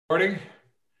Recording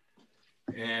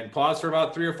and pause for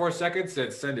about 3 or 4 seconds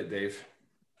and send it, Dave.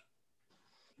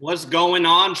 What's going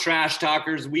on, Trash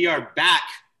Talkers? We are back.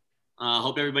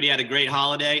 Hope everybody had a great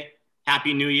holiday.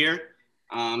 Happy New Year.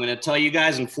 I'm going to tell you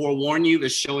guys and forewarn you,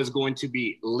 this show is going to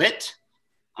be lit.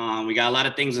 We got a lot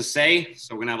of things to say,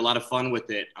 so we're going to have a lot of fun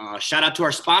with it. Shout out to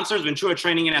our sponsors, Ventura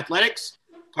Training and Athletics,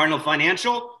 Cardinal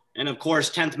Financial, and of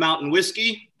course, 10th Mountain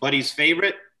Whiskey, Buddy's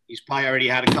favorite. He's probably already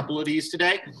had a couple of these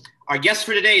today. Our guest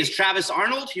for today is Travis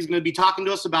Arnold. He's going to be talking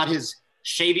to us about his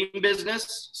shaving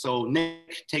business. So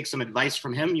Nick, take some advice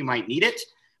from him. You might need it.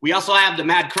 We also have the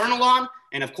Mad Colonel on.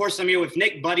 And of course, I'm here with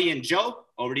Nick, Buddy, and Joe.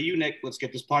 Over to you, Nick. Let's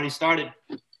get this party started.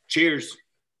 Cheers.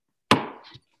 All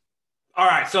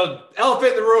right. So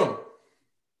elephant in the room.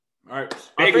 All right.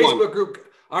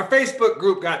 Our Facebook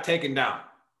group got taken down.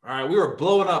 All right. We were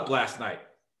blowing up last night.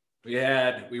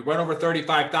 We went over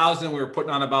 35,000. We were putting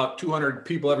on about 200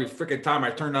 people every freaking time I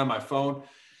turned on my phone,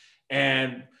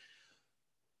 and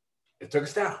it took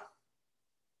us down.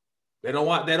 They don't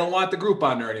want the group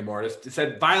on there anymore. It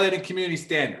said violating community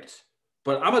standards.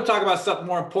 But I'm going to talk about something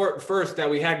more important first that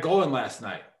we had going last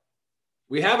night.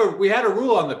 We had a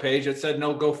rule on the page that said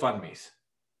no GoFundMe's.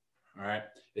 All right.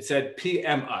 It said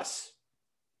PM us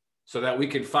so that we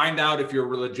can find out if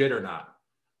you're legit or not.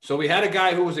 So we had a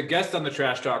guy who was a guest on the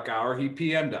Trash Talk Hour. He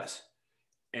PM'd us.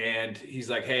 And he's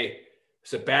like, hey,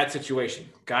 it's a bad situation.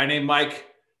 Guy named Mike,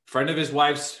 friend of his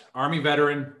wife's, Army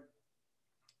veteran,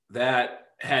 that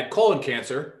had colon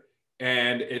cancer,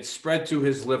 and it spread to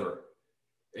his liver.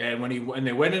 And when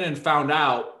they went in and found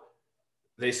out,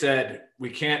 they said, we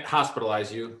can't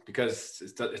hospitalize you because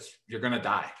you're going to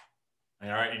die. All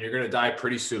right. And you're going to die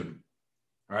pretty soon.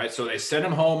 All right. So they sent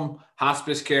him home,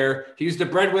 hospice care. He's the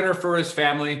breadwinner for his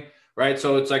family. Right.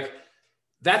 So it's like,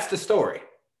 that's the story.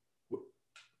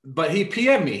 But he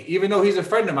PM'd me, even though he's a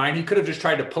friend of mine. He could have just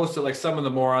tried to post it like some of the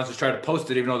morons just tried to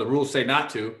post it, even though the rules say not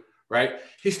to. Right.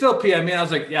 He still PM'd me. And I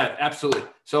was like, yeah, absolutely.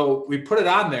 So we put it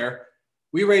on there.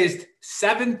 We raised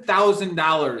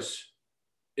 $7,000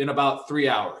 in about 3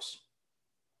 hours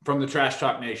from the Trash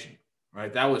Talk Nation.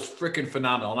 Right. That was freaking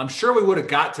phenomenal. And I'm sure we would have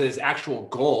got to his actual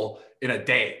goal in a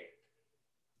day.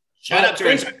 Shout out to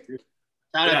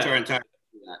our entire.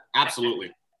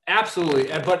 Absolutely. Absolutely.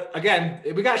 But again,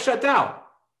 we got shut down.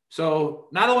 So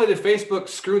not only did Facebook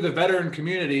screw the veteran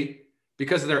community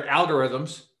because of their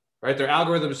algorithms, right? Their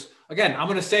algorithms, again, I'm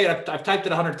going to say it. I've typed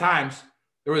it 100 times.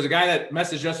 There was a guy that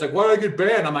messaged us like, why did I get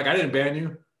banned? I'm like, I didn't ban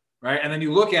you. Right. And then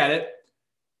you look at it.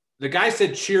 The guy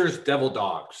said, cheers, devil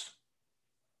dogs.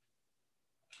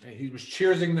 He was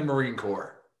cheersing the Marine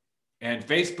Corps. And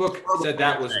Facebook said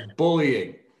that was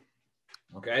bullying.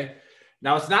 Okay.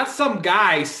 Now, it's not some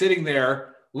guy sitting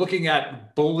there looking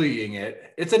at bullying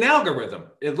it. It's an algorithm.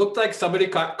 It looked like somebody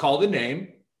called a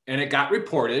name and it got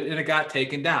reported and it got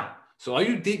taken down. So all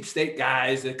you deep state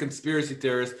guys, the conspiracy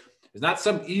theorists, there's not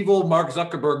some evil Mark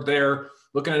Zuckerberg there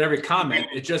looking at every comment.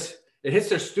 It hits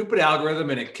their stupid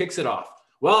algorithm and it kicks it off.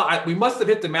 Well, we must have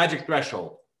hit the magic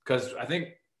threshold because I think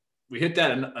we hit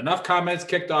that enough comments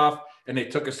kicked off and they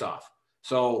took us off.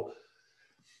 So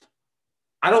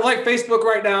I don't like Facebook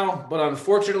right now, but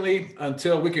unfortunately,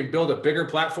 until we can build a bigger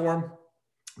platform,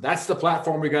 that's the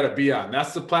platform we got to be on.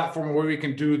 That's the platform where we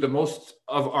can do the most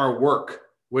of our work,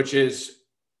 which is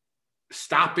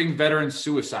stopping veteran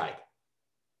suicide.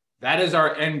 That is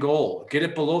our end goal. Get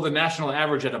it below the national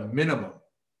average at a minimum.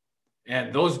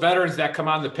 And those veterans that come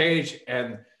on the page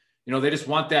and, they just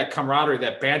want that camaraderie,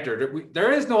 that banter.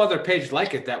 There is no other page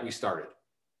like it that we started.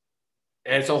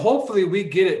 And so hopefully we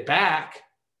get it back.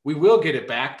 We will get it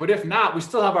back. But if not, we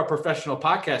still have our professional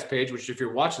podcast page, which if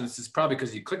you're watching this is probably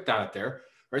because you clicked on it there.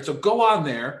 Right. So go on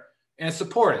there and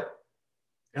support it.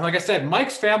 And like I said,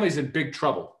 Mike's family's in big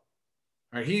trouble.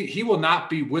 Right. He will not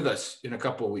be with us in a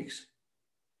couple of weeks.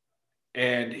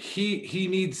 And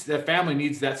the family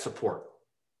needs that support.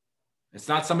 It's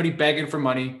not somebody begging for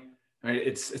money. Right?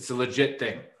 It's a legit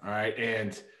thing. All right.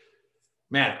 And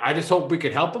man, I just hope we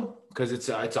could help him because it's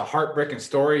a heartbreaking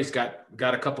story. He's got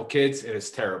a couple kids and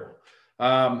it's terrible.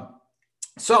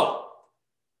 So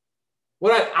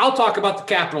I'll talk about the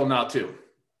Capitol now too.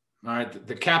 All right.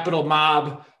 The Capitol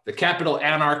mob, the Capitol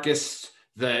anarchists,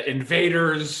 the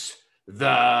invaders,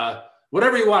 the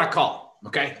whatever you want to call them.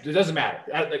 Okay. It doesn't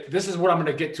matter. This is what I'm going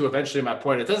to get to eventually. My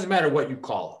point. It doesn't matter what you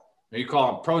call them. You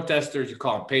call them protesters, you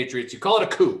call them patriots, you call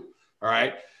it a coup. All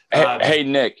right. Hey,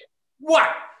 Nick. What?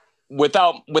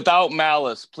 Without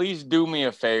malice, please do me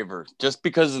a favor. Just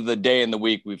because of the day and the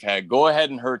week we've had, go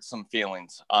ahead and hurt some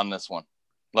feelings on this one.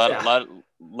 Let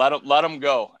them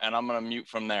go, and I'm gonna mute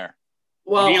from there.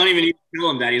 Well, you don't even need to tell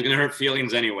him that. He's going to hurt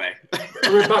feelings anyway.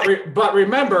 but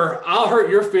remember, I'll hurt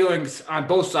your feelings on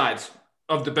both sides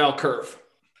of the bell curve.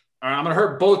 All right, I'm going to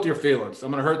hurt both your feelings.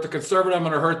 I'm going to hurt the conservative. I'm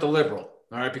going to hurt the liberal.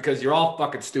 All right, because you're all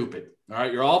fucking stupid. All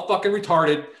right, you're all fucking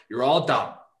retarded. You're all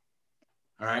dumb.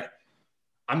 All right.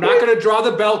 I'm not going to draw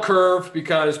the bell curve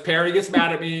because Perry gets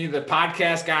mad at me. The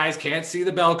podcast guys can't see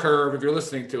the bell curve if you're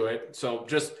listening to it. So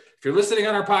just if you're listening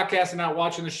on our podcast and not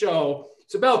watching the show,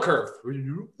 it's a bell curve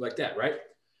like that, right?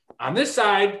 On this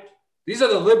side, these are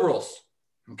the liberals.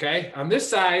 Okay. On this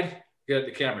side, get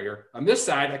the camera here. On this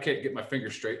side, I can't get my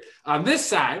fingers straight. On this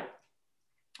side,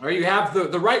 or you have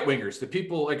the right wingers, the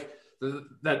people like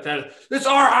that it's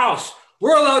our house.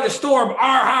 We're allowed to storm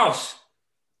our house.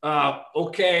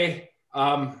 Okay.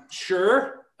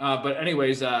 Sure. But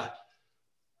anyways,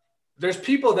 there's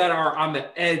people that are on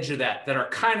the edge of that are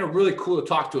kind of really cool to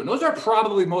talk to. And those are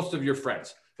probably most of your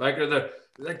friends.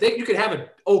 You can have an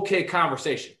okay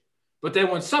conversation, but then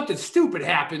when something stupid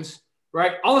happens,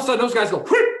 right, all of a sudden those guys go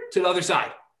to the other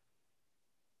side.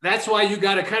 That's why you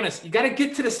got to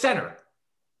get to the center,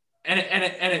 and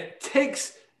it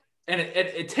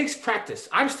takes practice.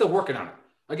 I'm still working on it.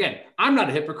 Again, I'm not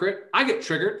a hypocrite. I get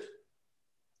triggered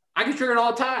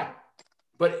all the time,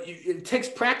 but it takes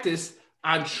practice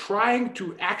on trying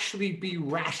to actually be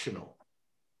rational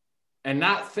and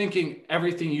not thinking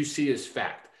everything you see is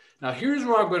fact. Now, here's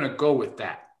where I'm going to go with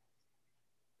that.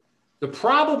 The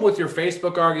problem with your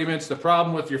Facebook arguments, the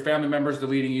problem with your family members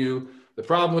deleting you, the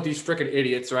problem with these freaking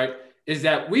idiots, right, is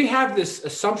that we have this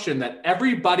assumption that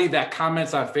everybody that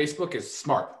comments on Facebook is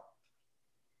smart.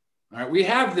 All right, we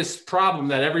have this problem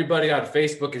that everybody on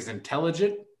Facebook is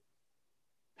intelligent,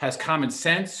 has common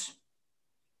sense.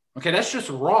 Okay, that's just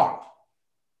wrong.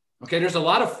 Okay, there's a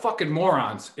lot of fucking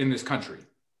morons in this country.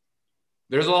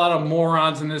 There's a lot of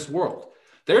morons in this world.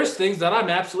 There's things that I'm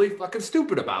absolutely fucking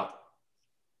stupid about.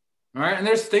 All right, and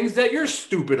there's things that you're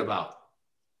stupid about.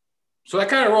 So I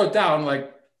kind of wrote down,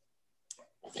 like,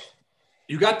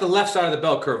 you got the left side of the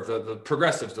bell curve, the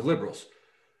progressives, the liberals.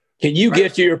 Can you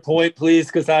get to your point, please?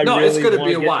 Because it's going to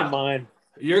be a while. Mine.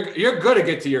 You're going to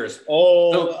get to yours.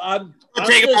 Oh, so, I'm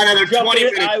take about another 20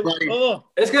 minutes, buddy.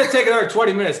 It's going to take another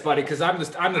 20 minutes, buddy, because I'm the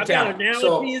talent.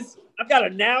 I've got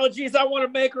analogies I want to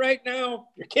make right now.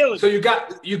 You're killing me. So you got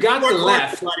the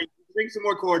left. Buddy. Drink some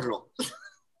more cordial.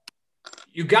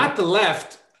 You got the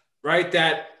left, right,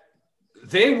 that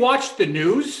they watch the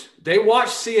news, they watch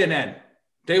CNN,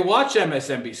 they watch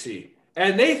MSNBC,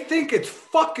 and they think it's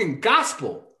fucking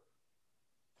gospel.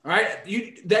 All right?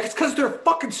 That's because they're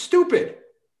fucking stupid.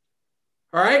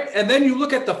 All right? And then you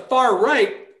look at the far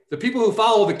right, the people who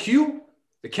follow the Q,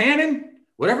 the canon,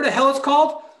 whatever the hell it's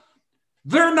called,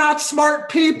 they're not smart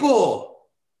people.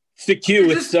 It's the Q.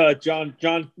 It's John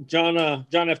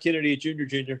F. Kennedy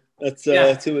Jr. That's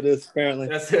who it is, apparently.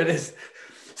 That's who it is.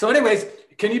 So anyways,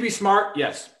 can you be smart?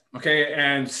 Yes. Okay.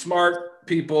 And smart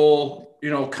people,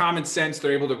 common sense,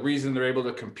 they're able to reason, they're able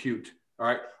to compute. All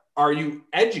right. Are you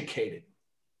educated?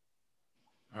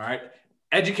 All right.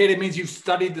 Educated means you've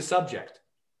studied the subject.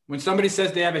 When somebody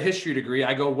says they have a history degree,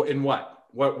 I go, in what?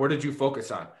 Where did you focus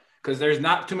on? Because there's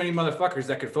not too many motherfuckers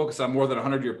that could focus on more than a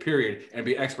 100-year period and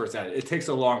be experts at it. It takes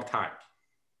a long time,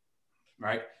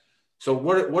 right? So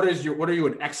what are you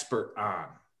an expert on?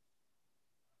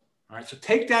 All right, so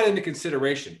take that into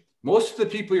consideration. Most of the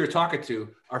people you're talking to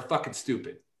are fucking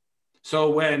stupid. So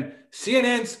when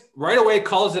CNN's right away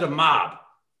calls it a mob,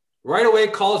 right away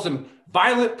calls them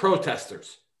violent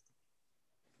protesters.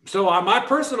 So on my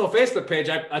personal Facebook page,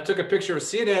 I took a picture of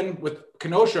CNN with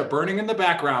Kenosha burning in the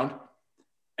background.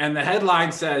 And the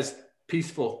headline says,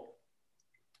 peaceful.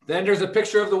 Then there's a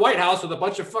picture of the White House with a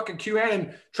bunch of fucking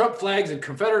QAnon Trump flags and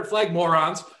Confederate flag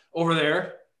morons over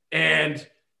there. And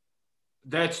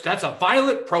that's a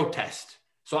violent protest.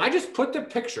 So I just put the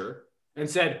picture and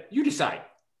said, you decide.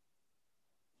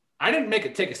 I didn't make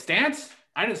it take a stance.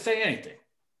 I didn't say anything.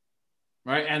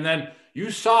 Right? And then you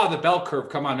saw the bell curve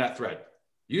come on that thread.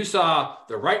 You saw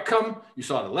the right come, you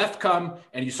saw the left come,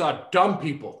 and you saw dumb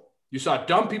people. You saw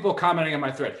dumb people commenting on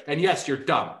my thread. And yes, you're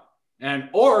dumb.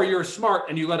 Or you're smart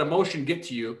and you let emotion get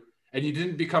to you and you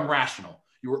didn't become rational.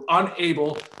 You were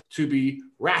unable to be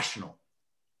rational.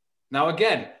 Now,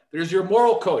 again, there's your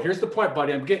moral code. Here's the point,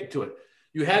 buddy. I'm getting to it.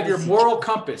 You have your moral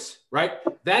compass, right?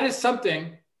 That is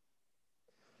something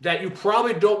that you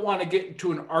probably don't want to get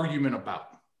into an argument about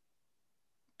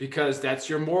because that's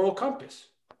your moral compass.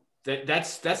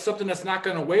 That's something that's not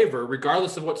going to waver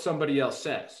regardless of what somebody else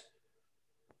says.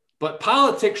 But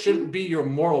politics shouldn't be your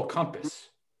moral compass.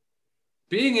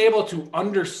 Being able to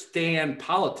understand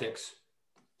politics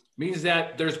means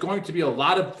that there's going to be a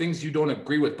lot of things you don't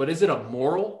agree with. But is it a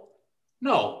moral?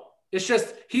 No. It's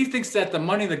just he thinks that the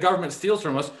money the government steals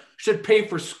from us should pay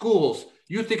for schools.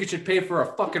 You think it should pay for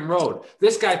a fucking road.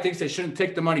 This guy thinks they shouldn't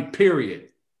take the money, period.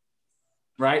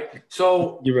 Right?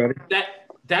 So you ready?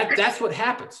 That's what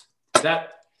happens.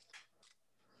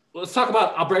 Let's talk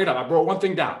about, I'll bring it up. I brought one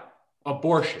thing down.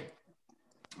 Abortion.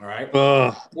 All right?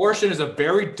 Abortion is a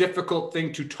very difficult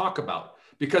thing to talk about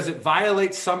because it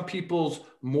violates some people's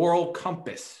moral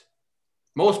compass.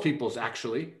 Most people's,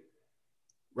 actually.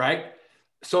 Right?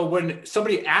 So when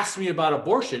somebody asks me about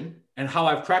abortion and how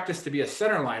I've practiced to be a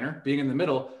center liner, being in the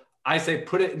middle, I say,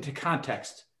 put it into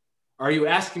context. Are you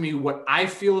asking me what I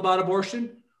feel about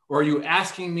abortion? Or are you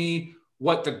asking me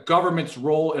what the government's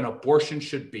role in abortion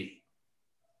should be?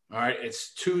 All right.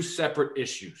 It's two separate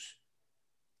issues.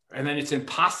 And then it's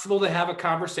impossible to have a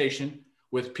conversation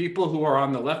with people who are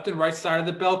on the left and right side of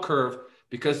the bell curve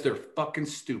because they're fucking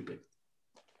stupid.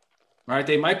 All right.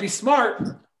 They might be smart,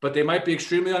 but they might be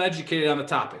extremely uneducated on the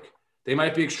topic. They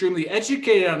might be extremely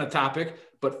educated on the topic,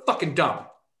 but fucking dumb.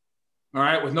 All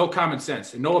right, with no common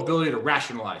sense and no ability to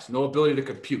rationalize, no ability to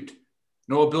compute,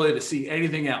 no ability to see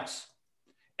anything else.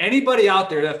 Anybody out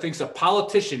there that thinks a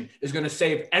politician is going to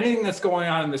save anything that's going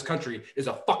on in this country is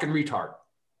a fucking retard.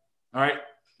 All right,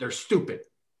 they're stupid.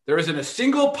 There isn't a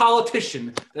single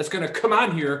politician that's going to come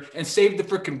on here and save the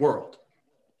freaking world.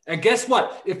 And guess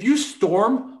what? If you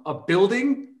storm a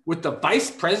building with the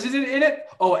vice president in it,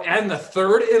 and the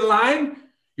third in line,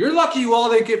 you're lucky you all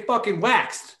didn't get fucking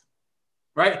waxed,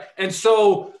 right? And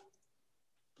so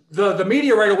the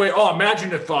media right away,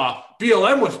 imagine if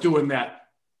BLM was doing that.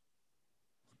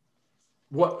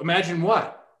 What? Imagine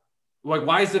what? Like,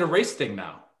 why is it a race thing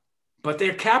now? But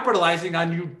they're capitalizing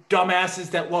on you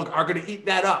dumbasses that are going to eat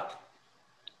that up,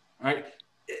 right?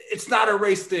 It's not a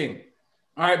race thing,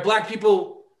 all right? Black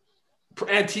people,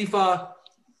 Antifa,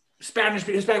 Spanish,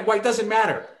 Hispanic, white, doesn't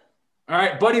matter. All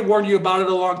right. Buddy warned you about it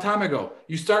a long time ago.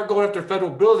 You start going after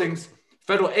federal buildings,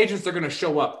 federal agents are going to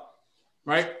show up,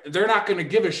 right? They're not going to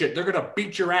give a shit. They're going to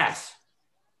beat your ass.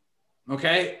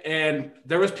 Okay. And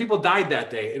there was people died that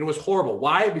day and it was horrible.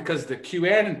 Why? Because the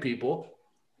QAnon people,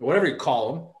 or whatever you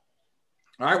call them,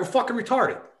 all right, were fucking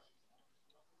retarded.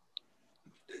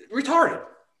 Retarded.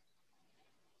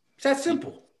 It's that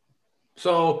simple.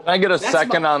 So can I get a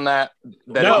second on that?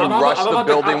 That if you rush the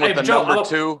building with the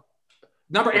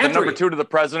number two to the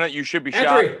president, you should be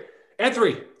shot.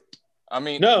 N3. I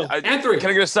mean, no. N3. Can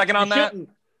I get a second on that?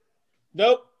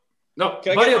 Nope. No.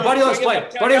 Buddy will explain.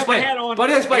 Buddy,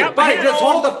 just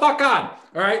hold the fuck on.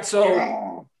 All right.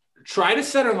 So try to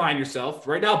center line yourself.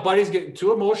 Right now, Buddy's getting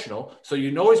too emotional, so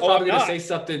you know he's probably going to say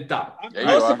something dumb.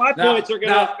 Most of my points are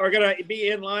going to be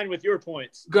in line with your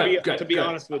points. Good. To be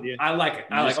honest with you, I like it.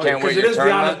 Because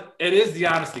it is the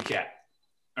honesty cat.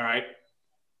 All right.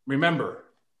 Remember,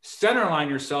 center line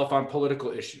yourself on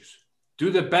political issues. Do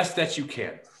the best that you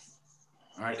can.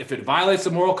 All right. If it violates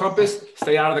the moral compass,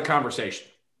 stay out of the conversation.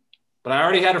 But I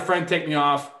already had a friend take me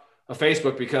off of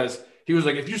Facebook because he was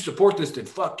like, if you support this, then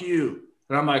fuck you.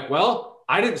 And I'm like, well,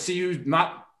 I didn't see you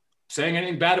not saying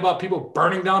anything bad about people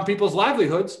burning down people's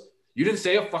livelihoods. You didn't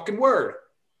say a fucking word,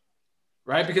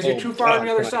 right? Because you're too far on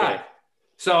the other side.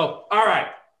 So, all right.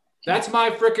 That's my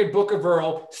freaking book of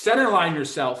Earl. Centerline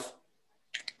yourself.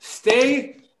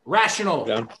 Stay rational.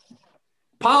 Yeah.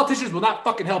 Politicians will not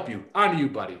fucking help you. On to you,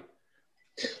 buddy.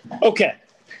 Okay.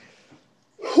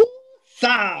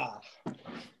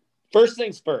 First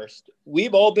things first,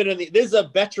 we've all been this is a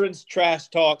veterans trash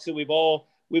talk, so we've all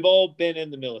been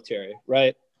in the military,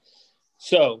 right?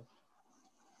 So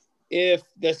if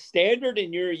the standard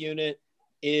in your unit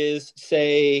is,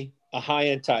 say, a high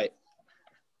and tight,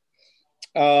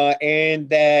 and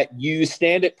that you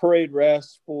stand at parade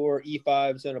rest for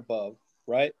E5s and above,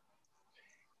 right?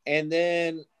 And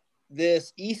then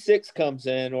this E6 comes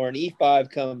in or an E5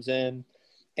 comes in,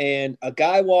 and a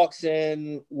guy walks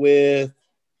in with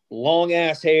long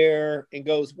ass hair and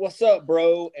goes, "What's up,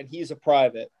 bro?" And he's a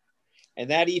private. And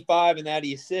that E5 and that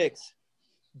E6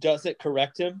 doesn't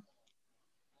correct him.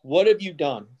 What have you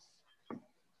done?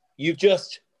 You've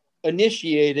just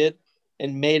initiated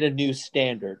and made a new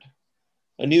standard,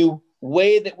 a new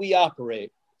way that we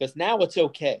operate, because now it's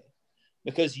okay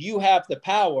because you have the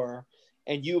power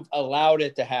and you've allowed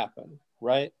it to happen,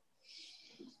 right?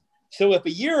 So if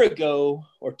a year ago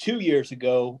or 2 years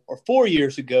ago or 4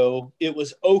 years ago, it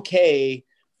was okay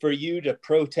for you to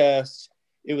protest,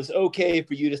 it was okay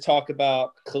for you to talk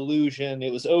about collusion,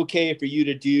 it was okay for you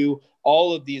to do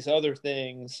all of these other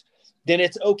things, then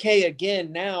it's okay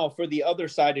again now for the other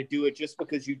side to do it just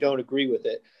because you don't agree with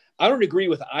it. I don't agree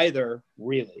with either,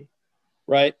 really,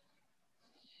 right?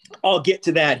 I'll get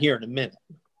to that here in a minute.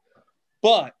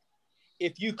 But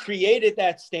if you created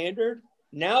that standard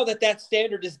now that that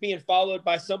standard is being followed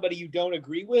by somebody you don't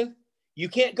agree with, you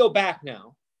can't go back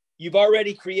now. You've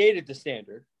already created the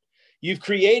standard. You've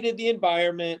created the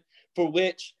environment for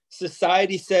which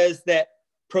society says that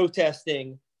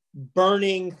protesting,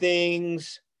 burning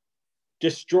things,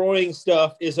 destroying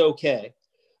stuff is okay.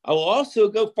 I will also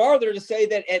go farther to say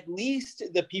that at least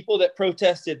the people that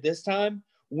protested this time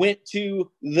went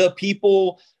to the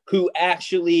people who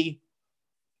actually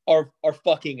are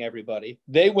fucking everybody.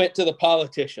 They went to the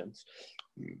politicians.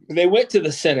 They went to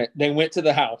the Senate. They went to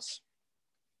the House.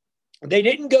 They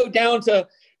didn't go down to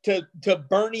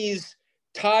Bernie's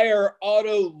tire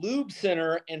auto lube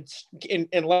center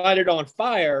and light it on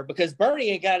fire, because Bernie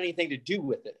ain't got anything to do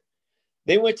with it.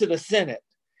 They went to the Senate.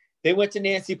 They went to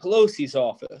Nancy Pelosi's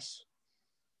office.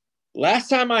 Last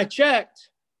time I checked,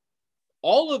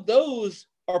 all of those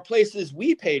are places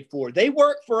we paid for. They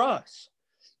work for us.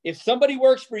 If somebody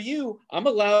works for you, I'm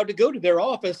allowed to go to their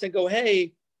office and go,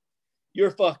 hey,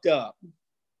 you're fucked up.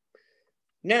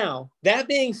 Now, that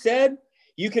being said,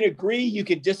 you can agree, you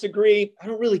can disagree. I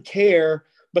don't really care,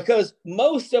 because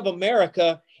most of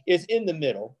America is in the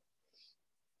middle.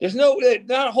 There's not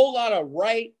a whole lot of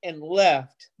right and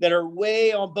left that are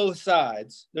way on both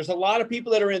sides. There's a lot of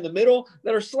people that are in the middle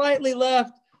that are slightly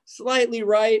left, slightly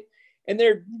right, and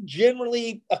they're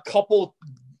generally a couple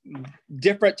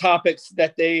different topics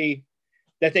that they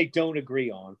don't agree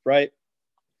on, right?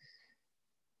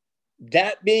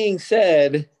 That being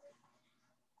said,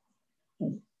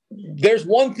 there's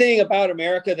one thing about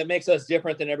America that makes us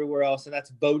different than everywhere else, and that's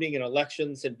voting and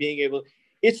elections and being able.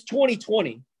 It's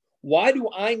 2020. Why do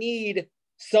I need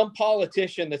some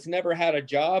politician that's never had a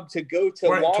job to go to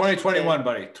Washington? 2021,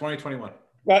 buddy. 2021.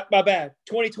 My bad.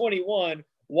 2021.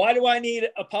 Why do I need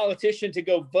a politician to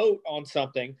go vote on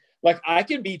something? Like, I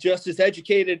can be just as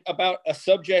educated about a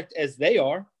subject as they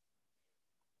are.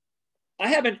 I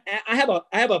have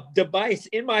a device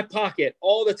in my pocket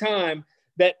all the time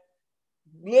that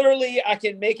literally I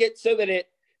can make it so that it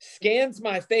scans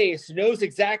my face, knows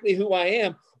exactly who I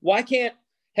am. Why can't,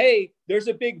 hey, there's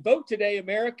a big vote today,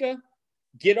 America.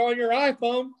 Get on your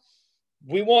iPhone.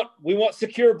 We want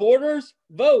secure borders.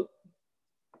 Vote.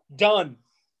 Done.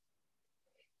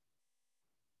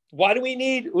 Why do we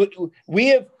need, we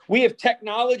have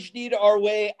technologied our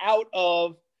way out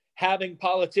of having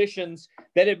politicians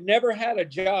that have never had a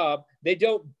job. They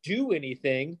don't do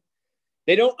anything.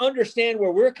 They don't understand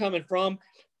where we're coming from,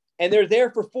 and they're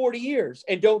there for 40 years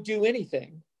and don't do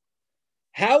anything.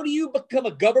 How do you become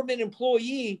a government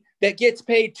employee that gets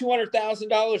paid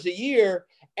 $200,000 a year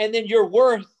and then you're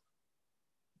worth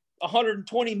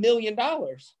 $120 million?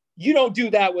 You don't do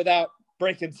that without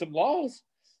breaking some laws.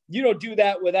 You don't do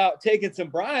that without taking some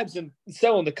bribes and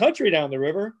selling the country down the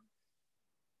river.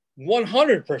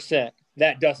 100%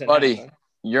 that doesn't happen.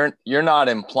 You're not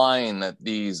implying that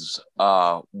these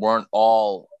weren't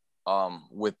all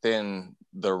within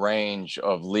the range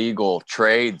of legal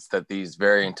trades that these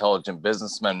very intelligent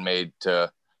businessmen made to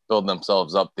build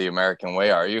themselves up the American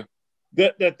way, are you?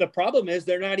 The problem is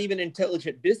they're not even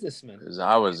intelligent businessmen.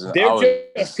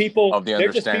 They're just people of the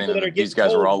understanding that these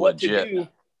guys are all legit,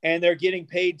 and they're getting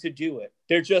paid to do it.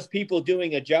 They're just people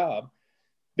doing a job.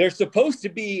 They're supposed to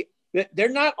be. They're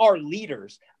not our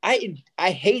leaders. I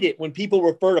hate it when people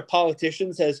refer to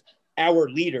politicians as our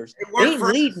leaders. They ain't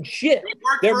leading shit.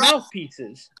 They're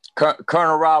mouthpieces.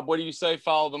 Colonel Rob, what do you say?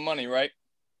 Follow the money, right?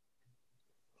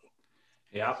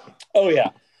 Yeah. Oh, yeah.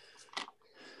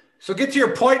 So get to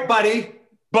your point,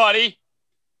 buddy.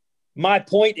 My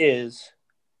point is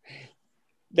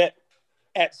that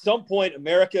at some point,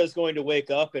 America is going to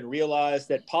wake up and realize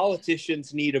that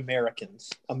politicians need Americans.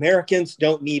 Americans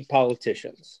don't need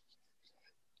politicians.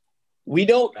 We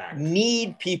don't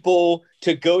need people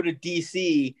to go to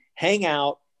DC, hang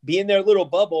out, be in their little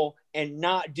bubble, and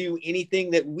not do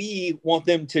anything that we want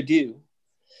them to do.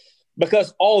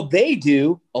 Because all they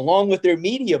do, along with their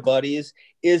media buddies,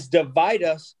 is divide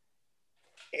us.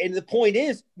 And the point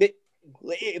is that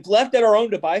if left at our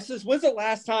own devices, when's the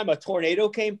last time a tornado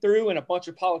came through and a bunch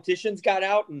of politicians got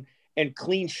out and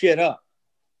cleaned shit up?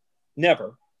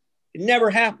 Never. It never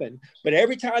happened. But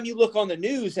every time you look on the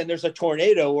news and there's a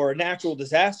tornado or a natural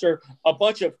disaster, a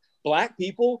bunch of black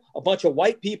people, a bunch of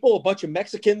white people, a bunch of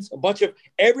Mexicans, a bunch of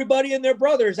everybody and their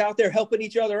brothers out there helping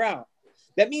each other out.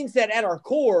 That means that at our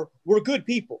core, we're good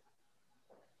people.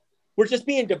 We're just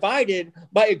being divided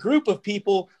by a group of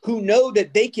people who know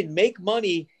that they can make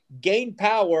money, gain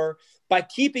power by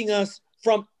keeping us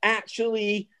from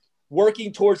actually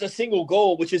working towards a single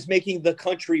goal, which is making the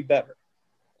country better.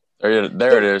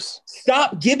 There it is.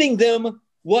 Stop giving them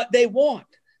what they want.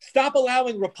 Stop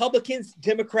allowing Republicans,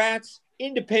 Democrats,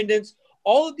 independents,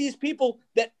 all of these people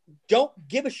that don't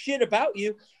give a shit about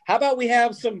you. How about we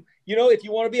have some, if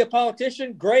you want to be a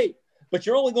politician, great, but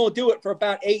you're only going to do it for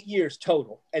about 8 years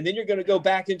total. And then you're going to go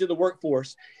back into the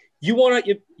workforce. You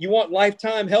want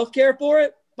lifetime health care for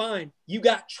it? Fine. You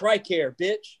got TRICARE,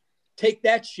 bitch. Take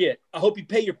that shit. I hope you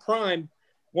pay your prime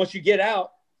once you get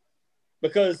out,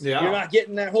 because you're not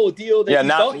getting that whole deal that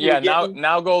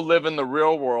now go live in the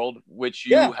real world, which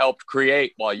you helped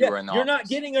create while you were in the You're not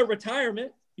getting a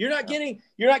retirement. You're not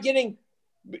getting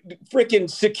freaking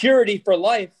security for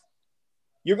life.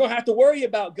 You're going to have to worry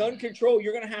about gun control.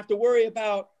 You're going to have to worry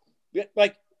about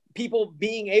like people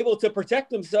being able to protect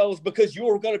themselves, because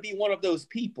you're going to be one of those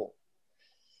people.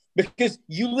 Because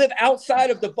you live outside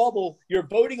of the bubble, you're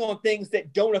voting on things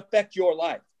that don't affect your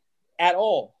life at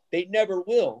all. They never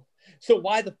will. So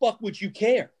why the fuck would you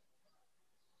care?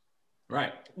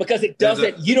 Right. Because it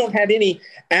doesn't, you don't have any,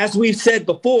 as we've said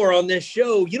before on this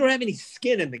show, you don't have any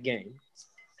skin in the game.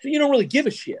 So you don't really give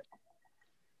a shit.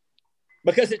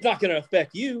 Because it's not going to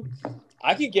affect you.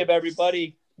 I can give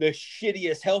everybody the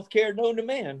shittiest healthcare known to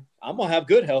man. I'm going to have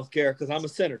good healthcare because I'm a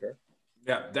senator.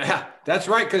 Yeah, that's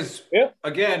right. Because,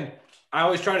 again, I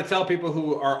always try to tell people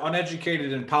who are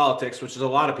uneducated in politics, which is a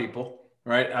lot of people,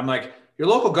 right? I'm like, your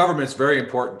local government is very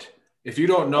important. If you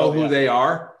don't know who they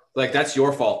are, like, that's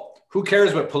your fault. Who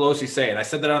cares what Pelosi's saying? I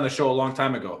said that on the show a long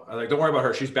time ago. I was like, don't worry about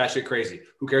her. She's batshit crazy.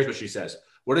 Who cares what she says?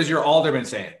 What is your alderman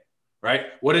saying, right?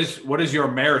 What is your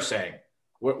mayor saying?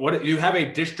 What you have a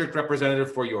district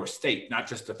representative for your state, not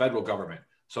just the federal government.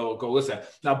 So go listen.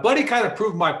 Now, Buddy kind of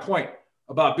proved my point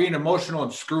about being emotional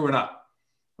and screwing up,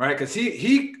 right? Because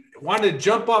he wanted to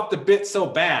jump off the bit so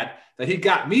bad that he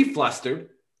got me flustered,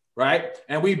 right?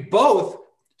 And we both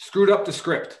screwed up the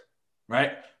script,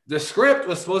 right? The script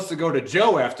was supposed to go to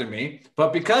Joe after me,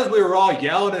 but because we were all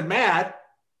yelling and mad,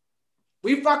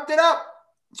 we fucked it up.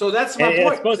 So that's my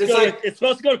point. It's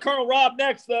supposed to go to Colonel Rob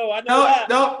next, though. I know that.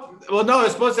 No,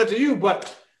 it's supposed to to you,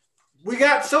 but we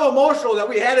got so emotional that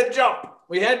we had to jump.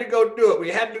 We had to go do it. We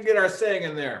had to get our saying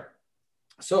in there.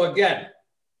 So again,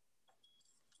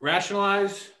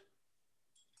 rationalize,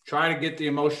 try to get the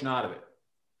emotion out of it.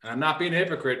 And I'm not being a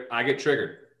hypocrite. I get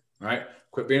triggered, right?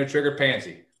 Quit being a triggered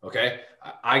pansy, okay?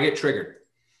 I get triggered.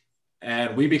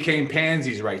 And we became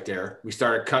pansies right there. We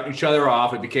started cutting each other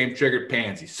off. We became triggered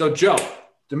pansies. So, Joe,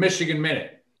 the Michigan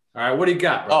Minute. All right, what do you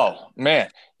got, bro? Oh, man.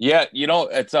 Yeah,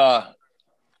 it's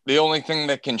the only thing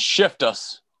that can shift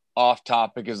us off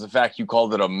topic is the fact you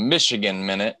called it a Michigan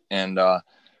Minute. And I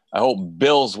hope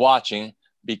Bill's watching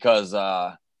because,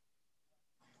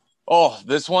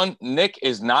 this one, Nick,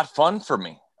 is not fun for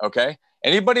me, okay?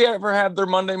 Anybody ever have their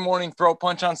Monday morning throat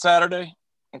punch on Saturday?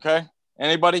 Okay?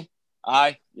 Anybody?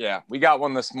 Yeah, we got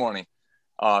one this morning.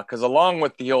 Because along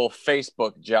with the old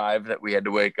Facebook jive that we had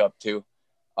to wake up to,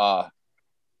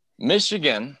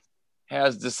 Michigan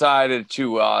has decided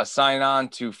to sign on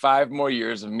to 5 more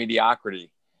years of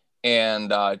mediocrity.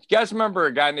 And you guys remember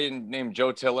a guy named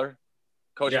Joe Tiller,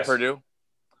 coach at Purdue?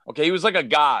 Okay, he was like a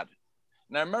god.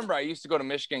 And I remember I used to go to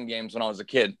Michigan games when I was a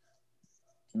kid.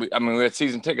 We had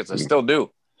season tickets. I still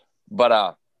do.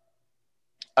 But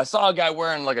I saw a guy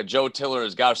wearing like a Joe Tiller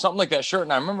as God or something like that shirt.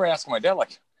 And I remember asking my dad,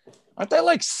 like, aren't they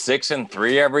like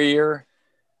 6-3 every year?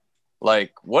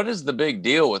 Like, what is the big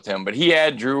deal with him? But he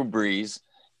had Drew Brees.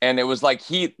 And it was like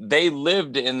they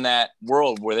lived in that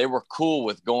world where they were cool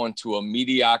with going to a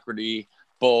mediocrity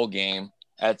bowl game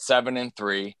at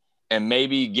 7-3 and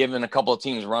maybe giving a couple of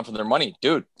teams a run for their money.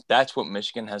 Dude, that's what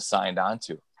Michigan has signed on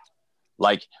to.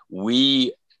 Like,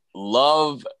 we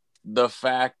love the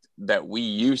fact that we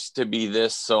used to be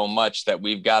this so much that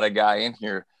we've got a guy in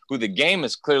here who the game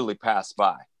has clearly passed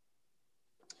by.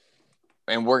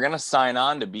 And we're going to sign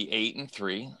on to be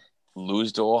 8-3,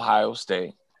 lose to Ohio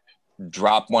State,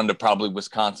 drop one to probably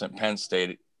Wisconsin, Penn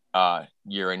State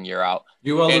year in, year out.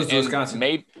 You will lose to Wisconsin.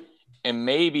 Maybe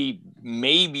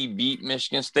beat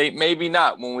Michigan State, maybe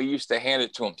not when we used to hand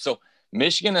it to them. So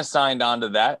Michigan has signed on to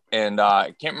that, and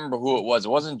I can't remember who it was. It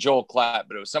wasn't Joel Klatt,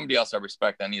 but it was somebody else I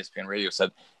respect on ESPN Radio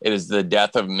said it is the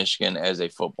death of Michigan as a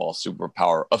football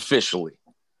superpower officially,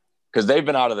 because they've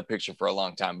been out of the picture for a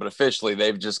long time. But officially,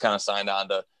 they've just kind of signed on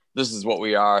to this is what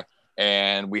we are,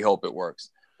 and we hope it works.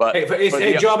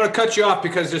 Hey, Joe, I'm going to cut you off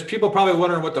because there's people probably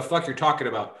wondering what the fuck you're talking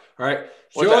about. All right.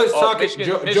 Joe is talking.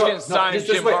 Michigan signed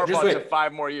Jim Harbaugh to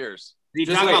 5 more years. Are you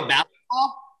talking about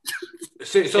basketball?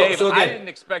 Dave, I didn't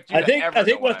expect you I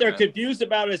think what they're confused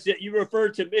about is that you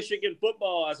referred to Michigan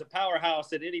football as a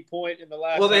powerhouse at any point in the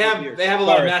last. Well, they have a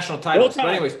lot of national titles. But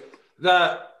anyways,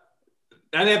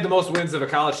 and they have the most wins of a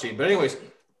college team. But anyways,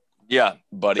 yeah,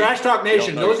 buddy. Trash Talk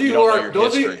Nation. Those of you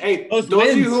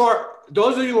who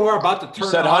those of you who are about to turn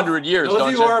you said 100 years. Those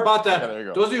of you who are about to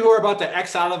yeah, those of you who are about to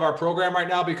X out of our program right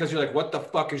now because you're like, what the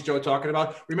fuck is Joe talking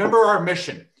about? Remember our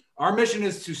mission. Our mission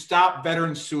is to stop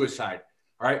veteran suicide.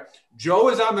 All right. Joe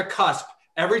is on the cusp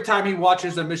every time he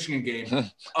watches a Michigan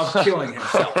game of killing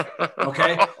himself.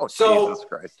 Okay. Oh,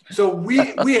 so we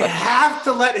have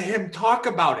to let him talk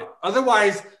about it.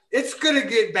 Otherwise, it's gonna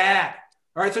get bad.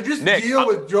 All right. So just deal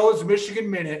with Joe's Michigan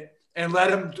Minute and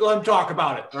let him talk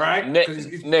about it. All right. Nick,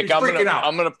 he's freaking out.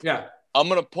 I'm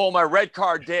gonna pull my red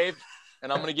card, Dave,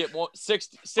 and I'm gonna get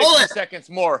 60 seconds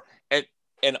more.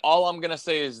 And all I'm gonna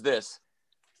say is this.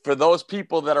 For those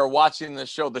people that are watching this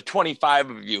show, the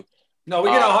 25 of you. No, we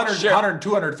get 100, 100,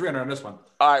 200, 300 on this one.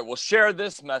 All right, well, share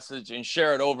this message and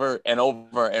share it over and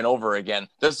over and over again.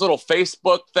 This little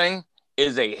Facebook thing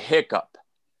is a hiccup.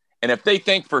 And if they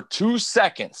think for 2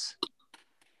 seconds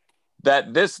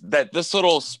that this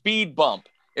little speed bump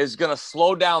is going to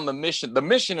slow down the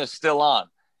mission is still on.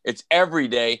 It's every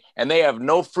day, and they have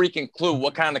no freaking clue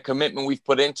what kind of commitment we've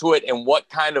put into it and what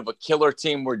kind of a killer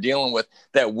team we're dealing with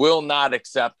that will not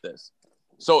accept this.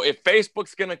 So if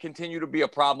Facebook's going to continue to be a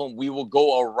problem, we will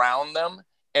go around them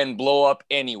and blow up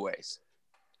anyways.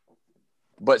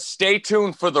 But stay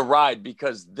tuned for the ride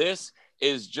because this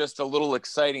is just a little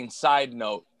exciting side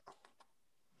note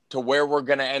to where we're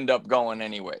going to end up going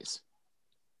anyways.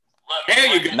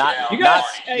 There you go. You guys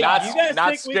not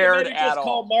think scared we can at just all.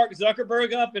 call Mark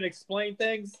Zuckerberg up and explain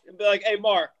things and be like, "Hey,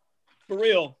 Mark, for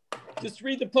real, just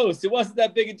read the post. It wasn't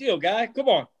that big a deal, guy. Come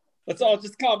on, let's all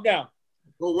just calm down."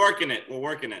 We're working it. We're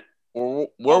working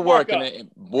it.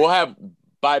 We'll have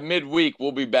by midweek.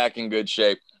 We'll be back in good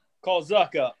shape. Call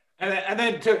Zuck up. And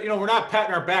then we're not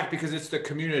patting our back because it's the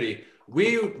community.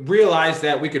 We realized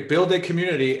that we could build a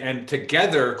community and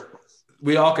together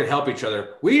we all could help each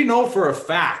other. We know for a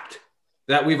fact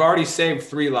that we've already saved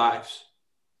 3 lives.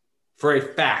 For a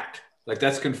fact. Like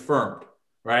that's confirmed,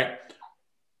 right?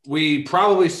 We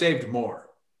probably saved more.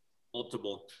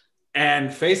 Multiple. And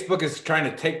Facebook is trying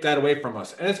to take that away from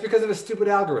us. And it's because of a stupid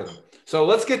algorithm. So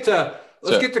let's get to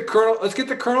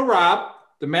Colonel Rob.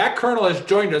 The Mac Colonel has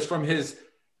joined us from his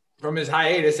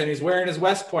hiatus, and he's wearing his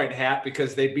West Point hat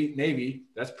because they beat Navy.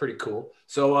 That's pretty cool.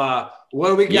 So what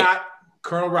do we got,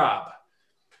 Colonel Rob?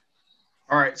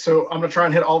 All right, so I'm going to try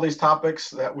and hit all these topics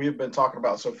that we have been talking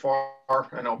about so far,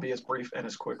 and I'll be as brief and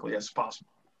as quickly as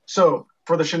possible. So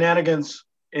for the shenanigans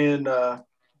in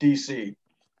D.C.,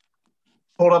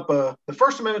 pulled up the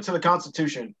First Amendment to the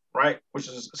Constitution, right, which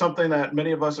is something that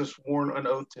many of us have sworn an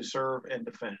oath to serve and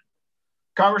defend.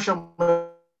 Congress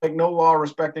shall make no law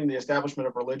respecting the establishment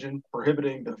of religion,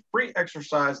 prohibiting the free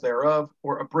exercise thereof,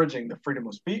 or abridging the freedom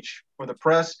of speech or the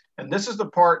press. And this is the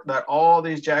part that all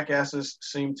these jackasses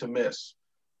seem to miss.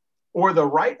 Or the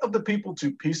right of the people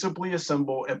to peaceably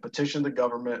assemble and petition the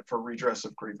government for redress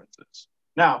of grievances.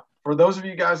 Now, for those of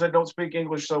you guys that don't speak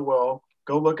English so well,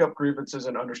 go look up grievances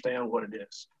and understand what it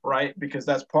is, right? Because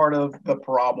that's part of the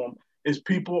problem is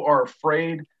people are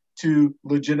afraid to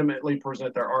legitimately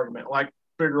present their argument. Like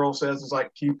Big Earl says, is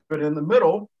like keep it in the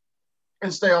middle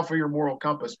and stay off of your moral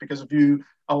compass. Because if you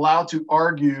allow to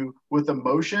argue with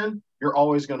emotion, you're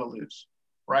always going to lose,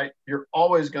 right? You're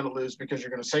always going to lose because you're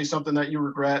going to say something that you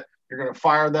regret. You're going to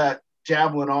fire that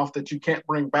javelin off that you can't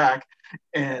bring back.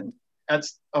 And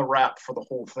that's a wrap for the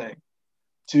whole thing.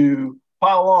 To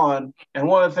pile on, and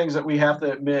one of the things that we have to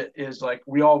admit is like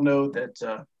we all know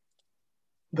that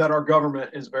that our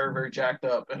government is very, very jacked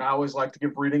up. And I always like to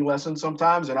give reading lessons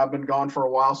sometimes, and I've been gone for a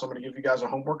while, so I'm going to give you guys a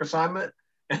homework assignment.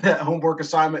 And that homework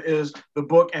assignment is the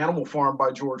book Animal Farm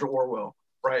by George Orwell,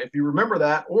 right? If you remember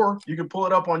that, or you can pull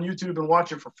it up on YouTube and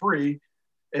watch it for free.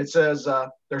 It says,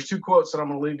 there's 2 quotes that I'm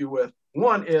going to leave you with.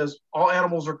 One is, all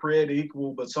animals are created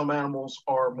equal, but some animals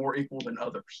are more equal than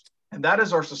others. And that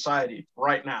is our society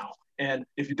right now. And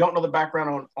if you don't know the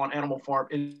background on Animal Farm,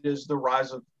 it is the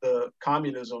rise of the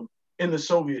communism in the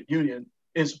Soviet Union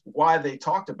is why they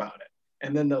talked about it.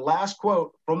 And then the last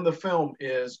quote from the film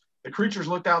is, the creatures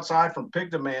looked outside from pig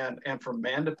to man and from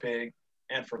man to pig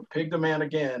and from pig to man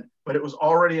again, but it was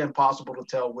already impossible to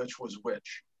tell which was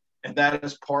which. And that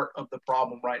is part of the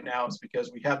problem right now is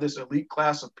because we have this elite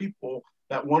class of people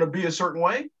that want to be a certain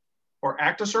way or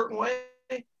act a certain way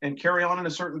and carry on in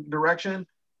a certain direction.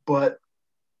 But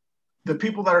the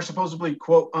people that are supposedly,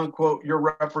 quote unquote, your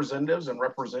representatives and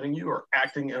representing you or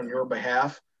acting on your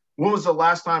behalf, when was the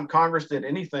last time Congress did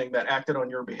anything that acted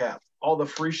on your behalf? All the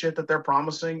free shit that they're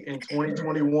promising in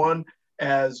 2021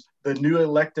 as the new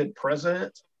elected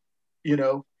president,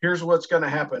 here's what's going to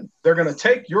happen. They're going to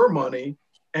take your money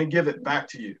and give it back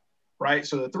to you, right?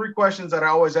 So the 3 questions that I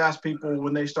always ask people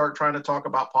when they start trying to talk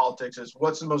about politics is,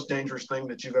 what's the most dangerous thing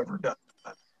that you've ever done?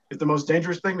 If the most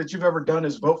dangerous thing that you've ever done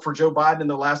is vote for Joe Biden in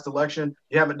the last election,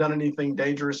 you haven't done anything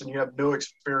dangerous and you have no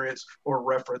experience or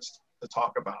reference to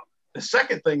talk about. The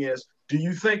second thing is, do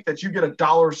you think that you get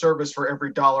 $1 service for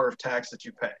every dollar of tax that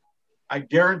you pay? I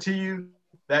guarantee you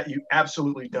that you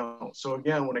absolutely don't. So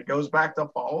again, when it goes back to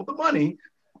follow the money,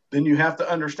 then you have to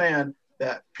understand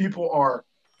that people are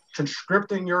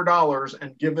conscripting your dollars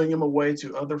and giving them away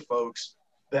to other folks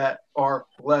that are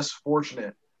less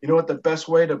fortunate. You know what the best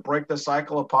way to break the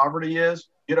cycle of poverty is?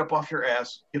 Get up off your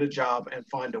ass, get a job, and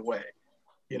find a way.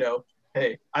 You know,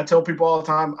 hey, I tell people all the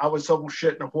time, I would shovel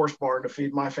shit in a horse barn to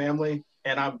feed my family,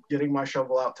 and I'm getting my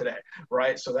shovel out today,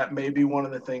 right? So that may be one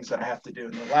of the things that I have to do.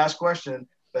 And the last question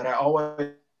that I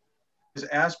always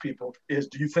ask people is,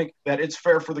 do you think that it's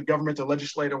fair for the government to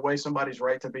legislate away somebody's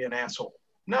right to be an asshole?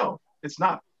 No, it's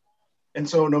not. And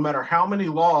so no matter how many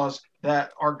laws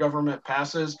that our government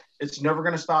passes, it's never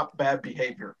going to stop bad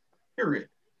behavior, period.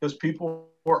 Because people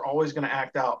are always going to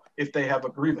act out if they have a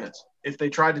grievance. If they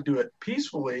tried to do it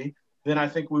peacefully, then I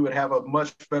think we would have a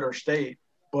much better state.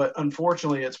 But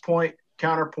unfortunately, it's point,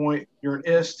 counterpoint, you're an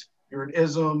ist, you're an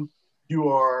ism, you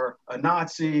are a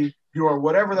Nazi, you are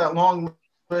whatever that long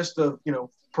list of, you know,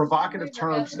 provocative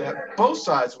terms that both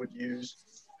sides would use.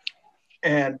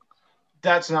 And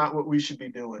that's not what we should be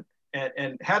doing.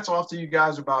 And hats off to you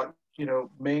guys about, you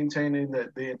know, maintaining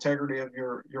the integrity of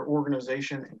your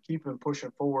organization and keeping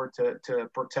pushing forward to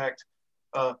protect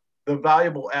the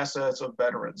valuable assets of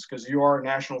veterans, because you are a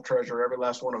national treasure, every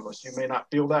last one of us. You may not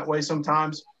feel that way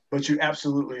sometimes, but you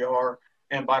absolutely are.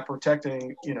 And by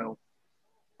protecting, you know,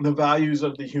 the values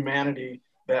of the humanity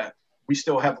that we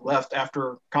still have left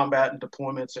after combat and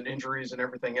deployments and injuries and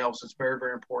everything else, it's very,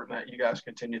 very important that you guys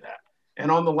continue that. And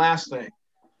on the last thing,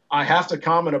 I have to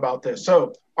comment about this.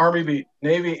 So Army beat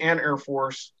Navy and Air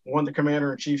Force, won the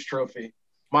Commander-in-Chief's trophy.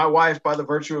 My wife, by the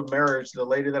virtue of marriage, the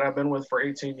lady that I've been with for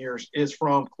 18 years, is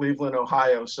from Cleveland,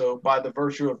 Ohio. So by the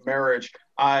virtue of marriage,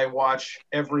 I watch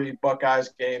every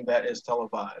Buckeyes game that is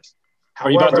televised. Are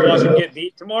you about to watch them get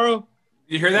beat tomorrow?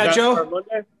 You hear that, Joe?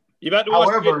 You about to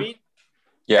watch them get beat?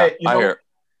 Yeah, hey, I hear.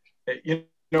 You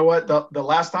know what? The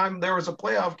last time there was a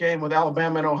playoff game with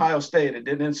Alabama and Ohio State, it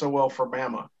didn't end so well for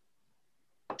Bama.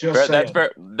 That's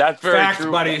very Facts, true,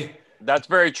 buddy. That's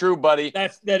very true, buddy.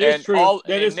 That is true.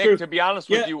 That is Nick, true. to be honest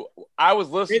with you, I was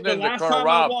listening to last Colonel time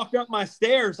Rob. I walked up my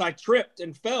stairs, I tripped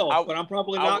and fell, but I'm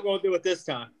probably not going to do it this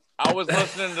time. I was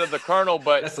listening to the Colonel,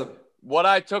 but what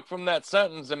I took from that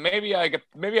sentence, and maybe I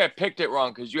picked it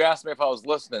wrong because you asked me if I was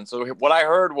listening. So what I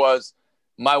heard was,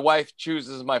 my wife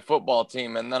chooses my football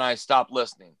team, and then I stopped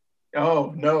listening.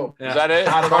 Oh, no. Is that it?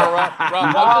 Not at all.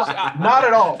 Rob, not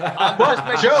at all. I'm just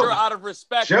making sure out of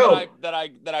respect that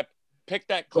I picked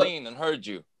that clean and heard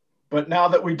you. But now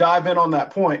that we dive in on that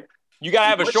point. You got to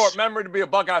have a short memory to be a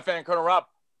Buckeye fan, Colonel Rob.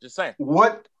 Just saying.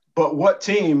 What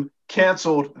team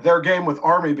canceled their game with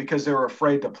Army because they were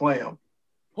afraid to play them?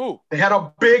 Who? They had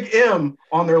a big M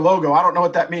on their logo. I don't know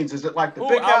what that means. Is it like the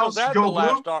big house go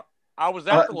blue? I was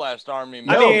at the last Army.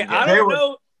 No, I don't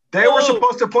know. They were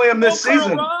supposed to play them this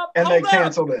season, and they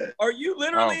canceled it. Are you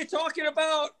literally talking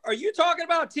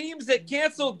about teams that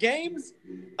canceled games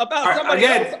about somebody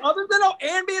else other than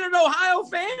and being an Ohio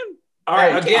fan? All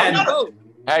right, again.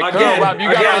 Hey, Colonel Rob,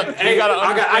 you gotta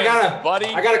understand, buddy.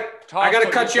 I gotta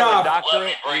cut you off. Let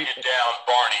me break it down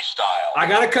Barney style. I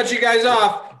gotta cut you guys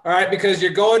off, all right, because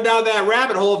you're going down that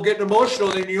rabbit hole of getting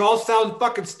emotional, and you all sound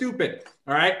fucking stupid.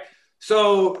 All right.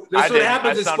 So this is what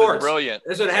happens in sports. Brilliant.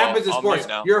 This is what happens in sports.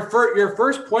 Your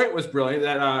first point was brilliant,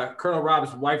 that Colonel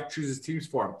Rob's wife chooses teams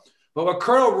for him. But what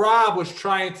Colonel Rob was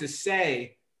trying to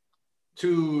say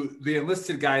to the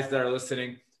enlisted guys that are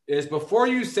listening is, before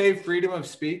you say freedom of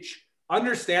speech,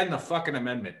 understand the fucking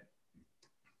amendment.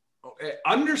 Okay?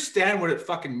 Understand what it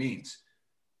fucking means.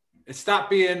 And stop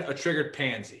being a triggered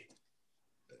pansy.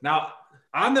 Now,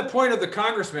 on the point of the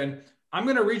congressman, I'm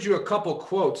going to read you a couple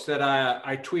quotes that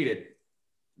I tweeted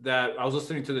that I was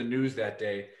listening to the news that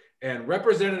day. And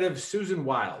Representative Susan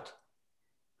Wild,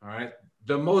 all right,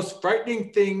 the most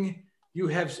frightening thing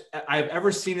I've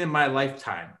ever seen in my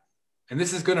lifetime. And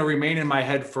this is going to remain in my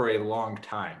head for a long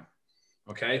time.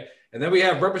 Okay. And then we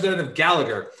have Representative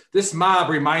Gallagher. This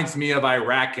mob reminds me of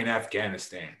Iraq and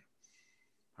Afghanistan.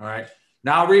 All right.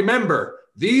 Now remember,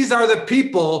 these are the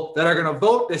people that are going to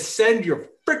vote to send your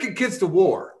freaking kids to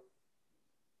war.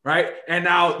 Right. And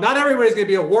now not everybody's going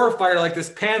to be a war fighter like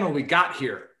this panel we got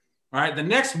here. All right. The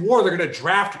next war, they're going to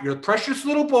draft your precious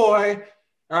little boy.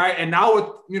 All right. And now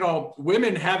with,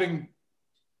 women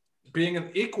being an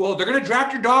equal, they're going to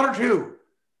draft your daughter too.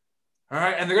 All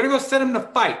right. And they're going to go send them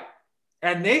to fight.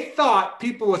 And they thought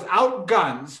people without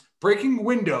guns breaking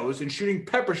windows and shooting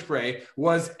pepper spray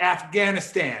was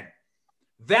Afghanistan.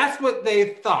 That's what they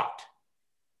thought.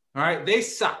 All right, they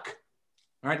suck.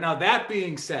 All right, now that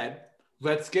being said,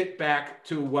 let's get back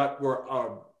to what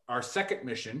our second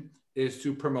mission is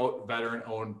to promote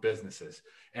veteran-owned businesses.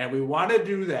 And we want to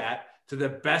do that to the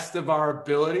best of our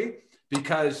ability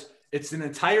because it's an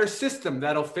entire system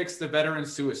that'll fix the veteran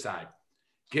suicide.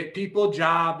 Get people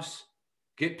jobs,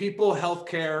 get people health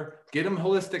care, get them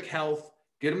holistic health,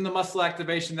 get them the muscle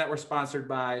activation that we're sponsored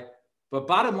by. But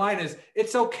bottom line is,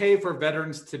 it's okay for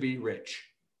veterans to be rich.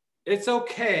 It's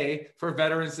okay for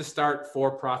veterans to start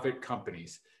for-profit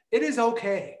companies. It is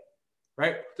okay,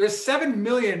 right? There's 7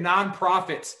 million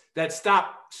nonprofits that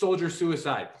stop soldier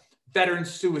suicide, veteran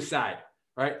suicide,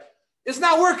 right? It's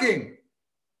not working.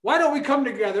 Why don't we come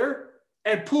together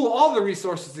and pool all the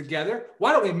resources together?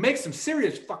 Why don't we make some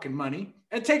serious fucking money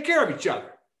and take care of each other?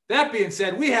 That being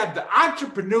said, we have the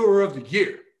Entrepreneur of the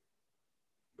Year.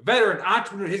 Veteran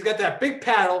entrepreneur. He's got that big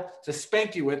paddle to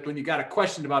spank you with when you got a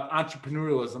question about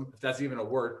entrepreneurialism, if that's even a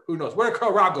word. Who knows? Where did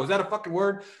Carl go? Is that a fucking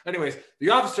word? Anyways,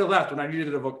 the officer left when I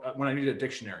needed a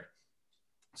dictionary.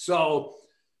 So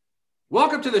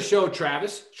welcome to the show,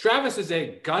 Travis. Travis is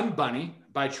a gun bunny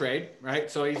by trade, right?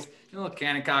 So he's a little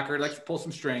cannon cocker, likes to pull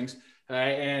some strings,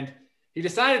 and he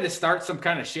decided to start some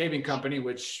kind of shaving company,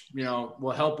 which,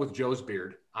 will help with Joe's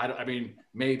beard. I mean,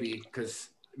 maybe, because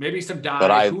maybe some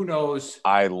dye, who knows?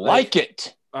 I like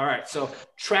it. All right. So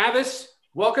Travis,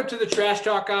 welcome to the Trash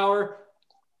Talk Hour.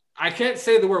 I can't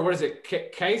say the word. What is it?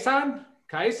 Kaisan?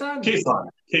 Kaisan.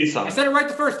 I said it right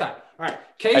the first time. All right.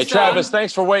 Kaisan. Hey, Travis,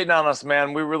 thanks for waiting on us,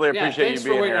 man. We really appreciate you being here. Thanks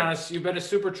for waiting on us. You've been a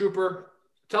super trooper.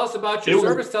 Tell us about your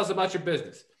service. Tell us about your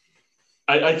business.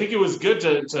 I think it was good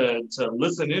to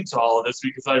listen into all of this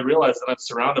because I realized that I'm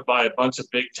surrounded by a bunch of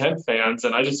Big Ten fans,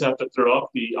 and I just have to throw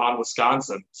up the on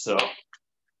Wisconsin. So,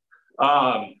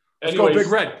 let's go Big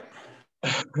Red.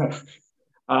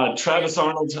 Travis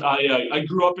Arnold. I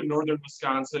grew up in northern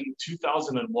Wisconsin,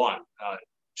 2001,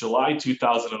 July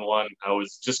 2001. I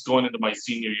was just going into my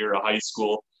senior year of high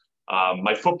school.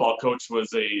 My football coach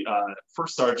was a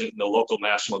first sergeant in the local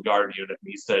National Guard unit,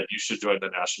 and he said, "You should join the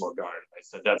National Guard." I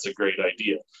said, "That's a great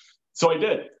idea." So I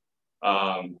did.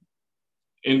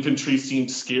 Infantry seemed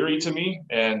scary to me,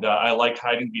 and I like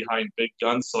hiding behind big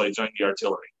guns, so I joined the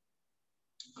artillery.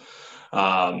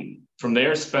 From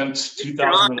there, spent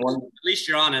 2001. At least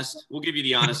you're honest. We'll give you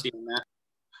the honesty on that.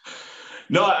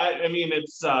 No, I mean,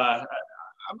 it's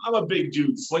I'm a big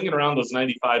dude. Slinging around those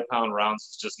 95-pound rounds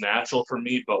is just natural for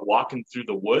me, but walking through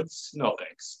the woods, no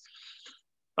thanks.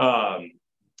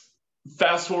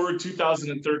 Fast forward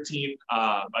 2013,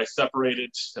 I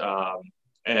separated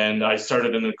and I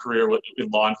started in a career in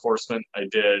law enforcement. I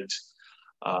did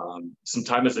some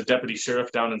time as a deputy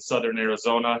sheriff down in southern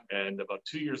Arizona, and about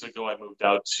 2 years ago, I moved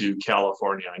out to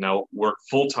California. I now work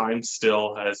full-time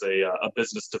still as a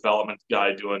business development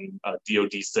guy doing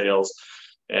DoD sales.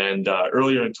 And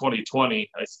earlier in 2020,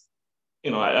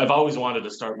 I've always wanted to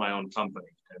start my own company.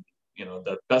 And,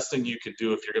 the best thing you could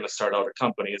do if you're going to start out a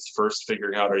company is first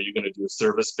figuring out, are you going to do a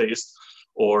service-based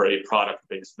or a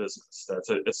product-based business? That's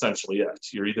essentially it.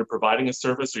 You're either providing a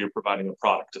service or you're providing a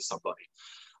product to somebody.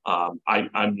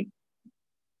 I'm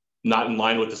not in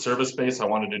line with the service base. I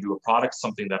wanted to do a product,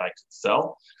 something that I could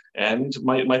sell. And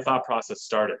my thought process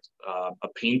started. A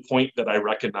pain point that I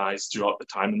recognized throughout the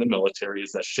time in the military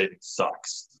is that shaving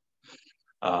sucks.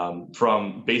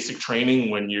 From basic training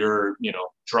when you're,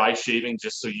 dry shaving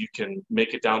just so you can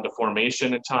make it down to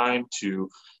formation in time to,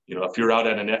 if you're out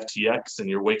at an FTX and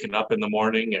you're waking up in the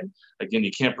morning and again,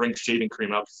 you can't bring shaving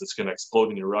cream out because it's going to explode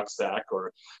in your rucksack,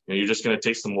 or, you're just going to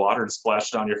take some water and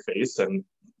splash it on your face. And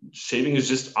shaving has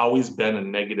just always been a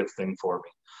negative thing for me.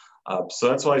 So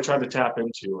that's what I tried to tap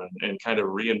into and kind of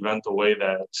reinvent the way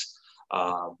that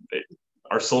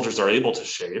our soldiers are able to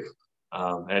shave.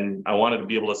 And I wanted to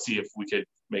be able to see if we could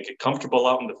make it comfortable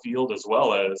out in the field, as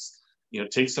well as,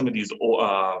 take some of these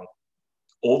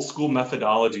old school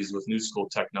methodologies with new school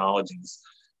technologies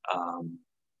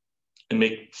and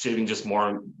make shaving just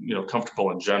more,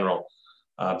 comfortable in general.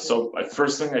 So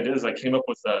first thing I did is I came up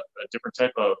with a different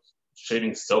type of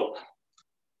shaving soap.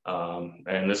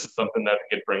 And this is something that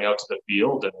you could bring out to the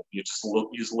field, and you just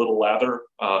use a little lather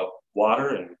water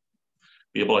and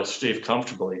be able to shave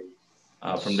comfortably.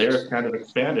 From there, it kind of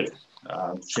expanded.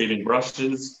 Shaving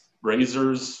brushes,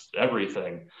 razors,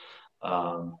 everything.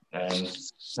 And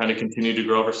kind of continued to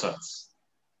grow ever since.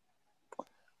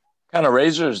 Kind of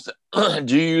razors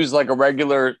do you use, like a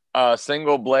regular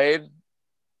single blade,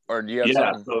 or do you have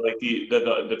something? So like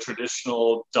the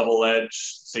traditional double-edged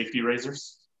safety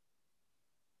razors.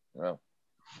 Oh.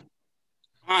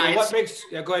 All right. So what makes?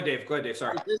 Yeah, go ahead, Dave. Go ahead, Dave.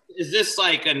 Sorry. Is this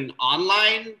like an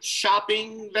online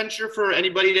shopping venture for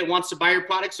anybody that wants to buy your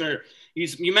products, or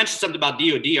you mentioned something about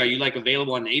DoD? Are you like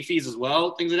available on AAFES as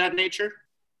well, things of that nature?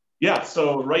 Yeah,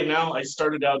 so right now I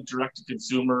started out direct to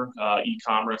consumer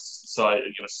e-commerce. So I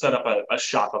set up a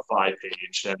Shopify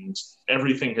page, and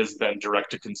everything has been direct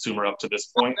to consumer up to this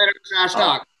point. Trash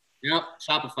talk. Yep,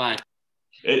 Shopify.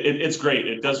 It's great.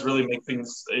 It does really make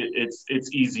things.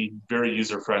 It's easy, very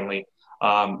user friendly.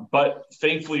 But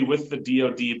thankfully, with the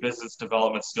DoD business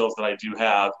development skills that I do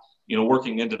have,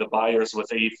 working into the buyers with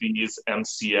AAFES,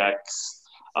 MCX,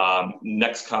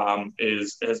 Nexcom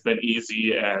has been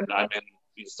easy, and I'm in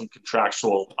some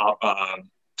contractual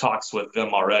talks with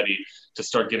them already to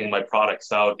start getting my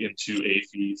products out into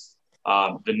AAFES.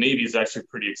 The Navy is actually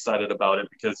pretty excited about it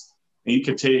because you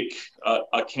could take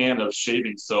a can of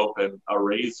shaving soap and a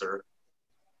razor,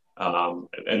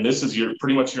 and this is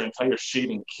pretty much your entire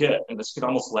shaving kit, and this could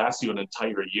almost last you an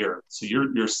entire year. So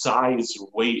your size,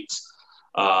 weight,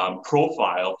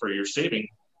 profile for your shaving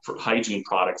for hygiene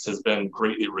products has been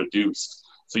greatly reduced.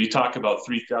 So you talk about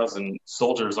 3,000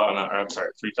 soldiers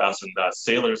 3,000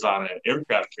 sailors on an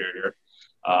aircraft carrier.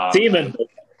 Seamen.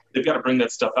 They've got to bring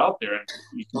that stuff out there. And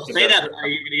Don't say that, you're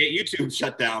going to get YouTube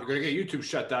shut down. You're going to get YouTube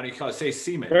shut down. You can't say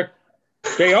seamen.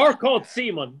 They are called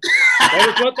seamen.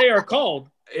 That is what they are called.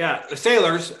 Yeah, the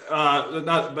sailors,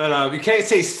 but you can't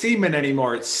say seaman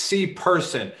anymore. It's sea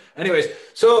person. Anyways,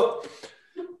 so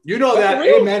that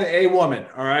a man, a woman.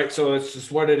 All right, so it's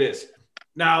just what it is.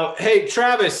 Now, hey,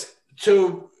 Travis,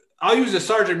 I'll use a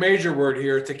sergeant major word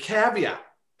here to caveat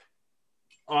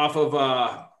off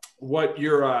of what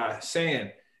you're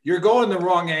saying. You're going the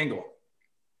wrong angle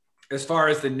as far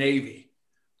as the Navy.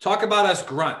 Talk about us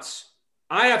grunts.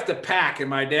 I have to pack in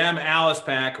my damn Alice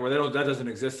pack, where that doesn't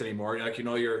exist anymore.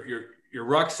 Your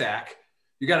rucksack.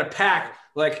 You got to pack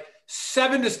like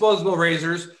 7 disposable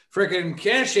razors, freaking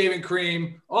can of shaving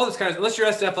cream, all this kind of. Unless you're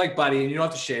SF like Buddy and you don't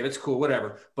have to shave, it's cool,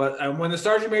 whatever. But when the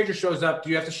sergeant major shows up, do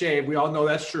you have to shave? We all know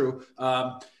that's true.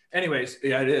 Anyways,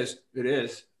 yeah, it is,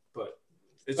 but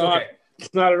it's okay.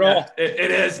 It's not at all.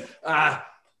 It is.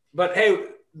 But hey,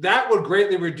 that would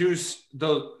greatly reduce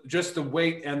the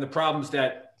weight and the problems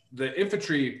that the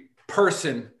infantry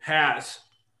person has,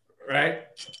 right?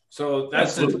 So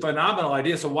that's a phenomenal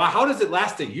idea. So how does it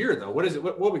last a year though? What is it?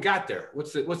 What we got there?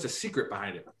 What's the secret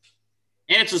behind it?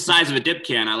 And it's the size of a dip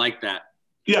can. I like that.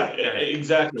 Yeah,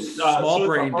 exactly. Small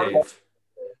brain, Dave.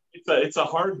 It's a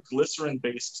hard glycerin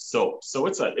based soap, so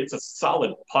it's a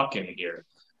solid puck in here.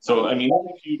 So I mean,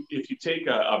 if you take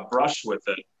a brush with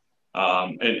it,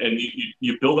 and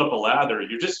you build up a lather,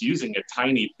 you're just using a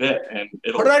tiny bit, and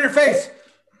it'll put it on your face.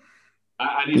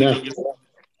 I need to get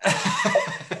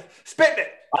spit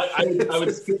it. I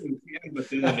would spit in can, but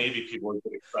then the Navy people would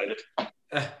get excited.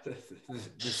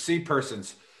 The sea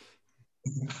persons.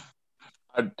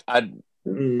 I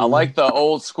like the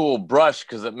old school brush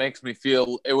because it would make me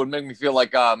feel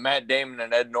like Matt Damon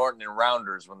and Ed Norton in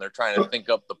Rounders when they're trying to think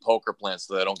up the poker plan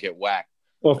so they don't get whacked.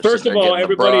 Well, first of all,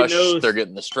 everybody knows they're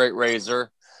getting the straight razor.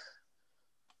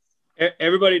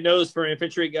 Everybody knows for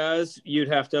infantry guys,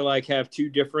 you'd have to have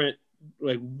 2 different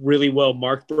really well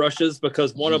marked brushes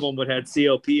because one of them would have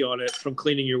CLP on it from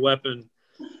cleaning your weapon.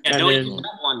 Yeah, don't use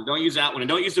that one. Don't use that one. And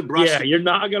don't use the brush. Yeah, you're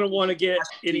not going to want to get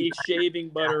any shaving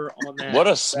butter on that. What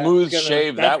a smooth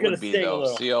shave that would be,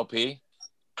 though. CLP.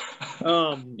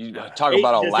 You talk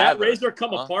about a lather. Does that razor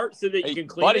come apart so that you can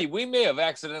clean buddy, it? we may have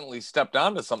accidentally stepped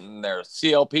onto something there.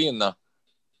 CLP in the.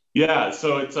 Yeah,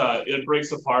 so it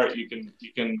breaks apart. You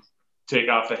can take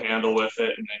off the handle with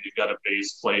it, and then you've got a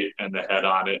base plate and the head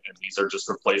on it, and these are just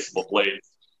replaceable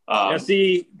blades. Now,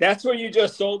 see, that's where you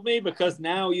just sold me because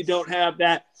now you don't have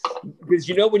that. Because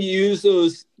when you use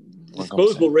those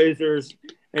disposable razors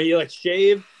and you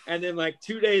shave, and then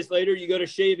 2 days later you go to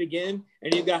shave again,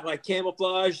 and you've got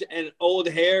camouflage and old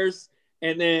hairs,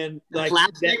 and then that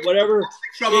whatever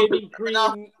shaving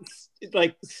cream,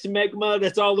 smegma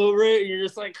that's all over it, and you're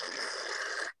just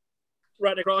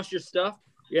right across your stuff.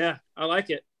 Yeah, I like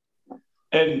it.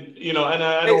 And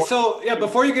I don't.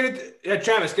 Before you get into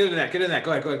Travis, get into that.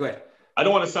 Go ahead. I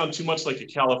don't want to sound too much like a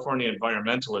California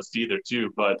environmentalist either,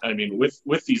 too. But I mean,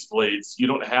 with these blades, you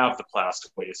don't have the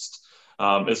plastic waste,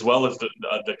 as well as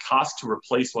the cost to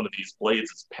replace one of these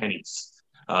blades is pennies.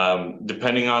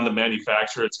 Depending on the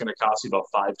manufacturer, it's going to cost you about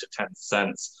 5 to 10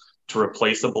 cents to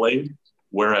replace a blade.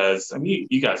 Whereas, I mean,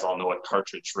 you guys all know what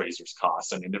cartridge razors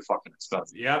cost. I mean, they're fucking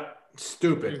expensive. Yep,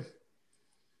 stupid.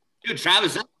 Dude,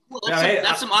 Travis,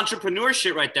 that's some entrepreneur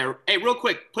shit right there. Hey, real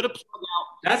quick, put a plug out.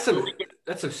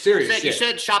 That's some serious shit. You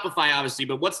said Shopify, obviously,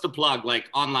 but what's the plug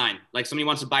online? Somebody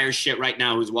wants to buy your shit right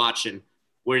now who's watching.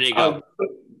 Where do you go?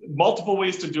 Multiple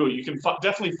ways to do it. You can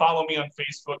definitely follow me on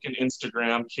Facebook and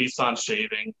Instagram, Kason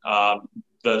Shaving.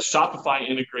 The Shopify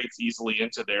integrates easily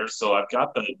into there, so I've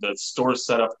got the store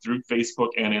set up through Facebook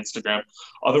and Instagram.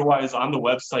 Otherwise, on the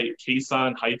website,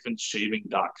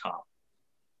 kason-shaving.com.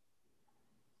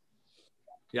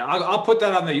 Yeah, I'll put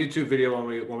that on the YouTube video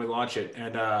when we launch it,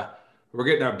 and we're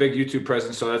getting our big YouTube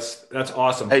presence, so that's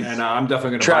awesome. Hey, and I'm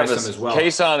definitely going to buy some as well.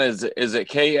 Kason is it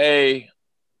K-A?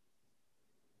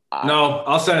 No,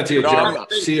 I'll send it to you, Joe.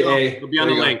 C-A. It'll be on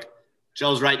the link.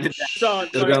 Joe's writing it down.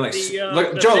 It'll be on the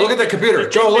link. Joe, look at the computer.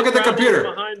 Joe, look at the computer.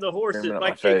 Behind the horses,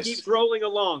 like it keeps rolling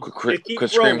along. Quit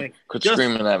screaming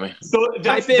at me. So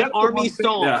type in Army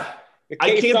Song. Yeah.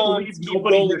 I can't believe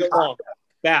nobody rolling along.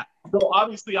 That. So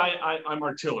obviously I'm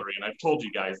artillery, and I've told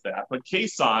you guys that. But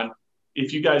Kason,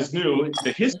 if you guys knew,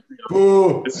 the history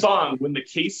of the song, when the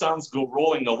Kasons go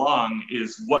rolling along,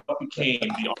 is what became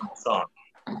the Army Song.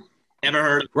 Never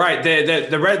heard. Right. The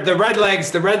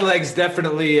Redlegs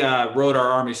definitely wrote our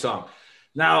Army Song.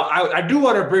 Now, I do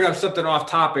want to bring up something off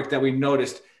topic that we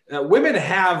noticed. Women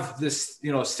have this,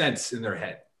 sense in their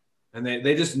head, and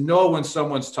they just know when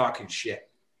someone's talking shit,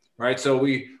 right? So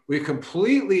we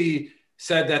completely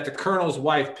said that the colonel's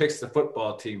wife picks the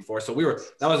football team for us. So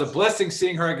that was a blessing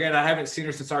seeing her again. I haven't seen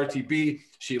her since RTB.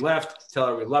 She left, tell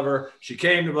her we love her. She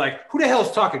came to be like, who the hell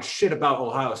is talking shit about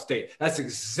Ohio State? That's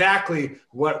exactly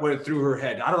what went through her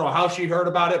head. I don't know how she heard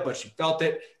about it, but she felt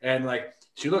it. And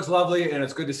she looks lovely, and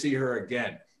it's good to see her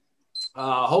again.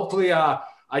 Hopefully,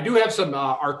 I do have some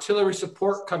artillery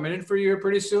support coming in for you here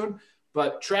pretty soon.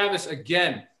 But Travis,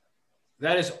 again,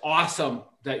 that is awesome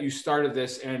that you started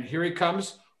this. And here he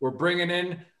comes. We're bringing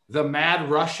in the Mad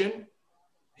Russian.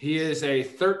 He is a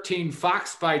 13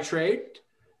 Fox by trade.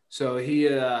 So he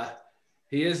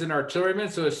is an artilleryman.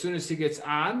 So as soon as he gets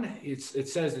on, it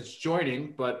says it's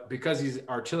joining, but because he's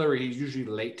artillery, he's usually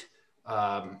late.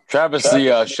 Travis,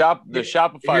 the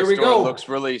Shopify store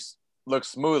looks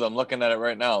smooth. I'm looking at it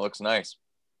right now. It looks nice.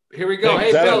 Here we go.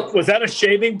 Hey, Bill. Was that a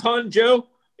shaving pun, Joe?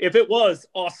 If it was,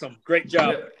 awesome. Great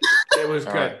job. It was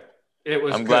good. Right. It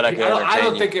was. I'm glad I can entertain I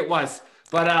don't think it was,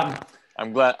 but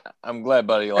I'm glad,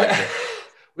 buddy, you liked it.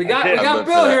 we got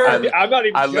Bill here. I'm not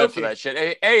even. I live for that shit.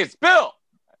 Hey, it's Bill.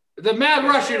 The Mad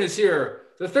Russian is here.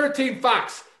 The 13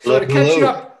 Fox. So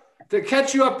to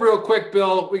catch you up real quick,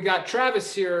 Bill, we got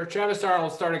Travis here. Travis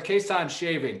Arnold started Kason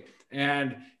Shaving,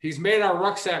 and he's made our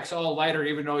rucksacks all lighter,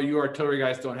 even though you artillery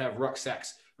guys don't have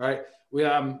rucksacks, right?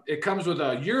 It comes with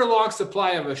a year-long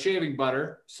supply of a shaving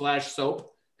butter /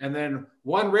 soap, and then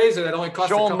one razor that only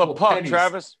costs a couple of pennies.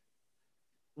 Travis.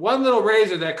 One little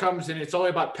razor that comes in, it's only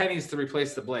about pennies to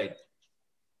replace the blade.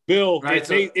 Bill, right,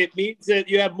 it means that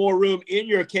you have more room in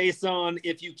your Kason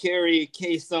if you carry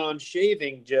Kason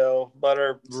Shaving Gel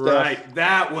butter stuff. Right.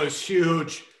 That was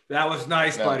huge. That was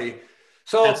nice, buddy.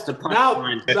 So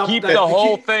now keep the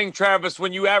whole thing, Travis,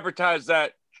 when you advertise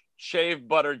that shave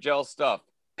butter gel stuff.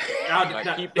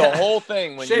 Keep the whole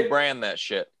thing when you brand that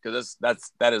shit, because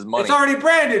that is money. It's already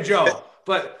branded, Joe.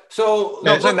 But so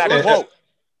it's in that quote.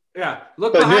 Yeah,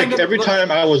 look but behind Nick, him. Every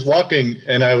time I was walking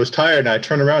and I was tired and I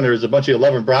turned around, there was a bunch of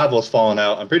 11 Bravos falling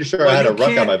out. I'm pretty sure I had a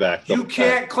ruck on my back. You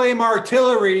can't claim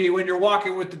artillery when you're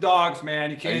walking with the dogs, man.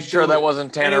 You can't. Are you sure that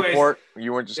wasn't Tanner Port?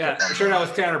 You weren't just. Yeah, I'm sure that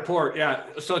was Tanner Port. Yeah.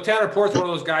 So Tanner Port's one of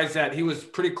those guys that he was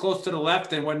pretty close to the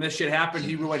left, and when this shit happened,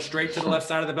 he went straight to the left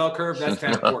side of the bell curve. That's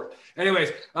Tanner Port.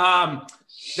 Anyways,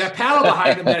 that paddle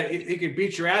behind him that he could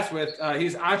beat your ass with,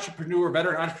 he's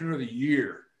veteran entrepreneur of the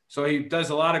year. So he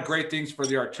does a lot of great things for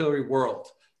the artillery world.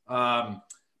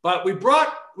 But we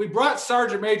brought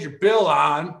Sergeant Major Bill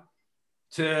on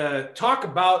to talk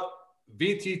about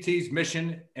VTT's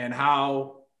mission and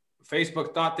how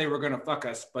Facebook thought they were going to fuck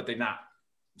us, but they're not.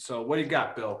 So what do you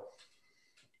got, Bill?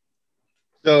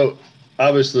 So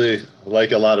obviously,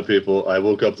 like a lot of people, I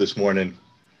woke up this morning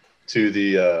to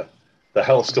the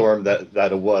hellstorm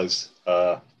that it was.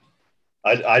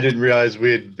 I didn't realize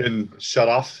we had been shut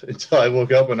off until I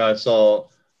woke up and I saw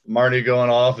Marnie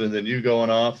going off and then you going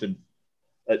off. And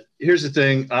here's the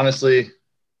thing, honestly,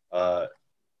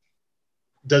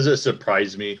 does it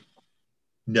surprise me?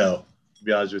 No, to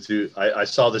be honest with you. I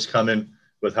saw this coming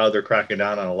with how they're cracking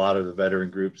down on a lot of the veteran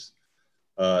groups.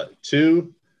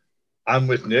 Two, I'm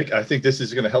with Nick. I think this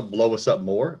is going to help blow us up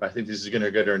more. I think this is going to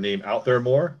get our name out there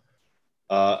more.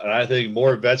 And I think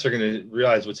more vets are going to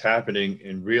realize what's happening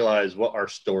and realize what our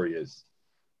story is.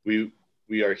 We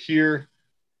are here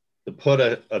to put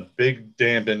a big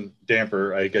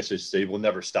damper, I guess I should say. We'll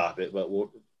never stop it, but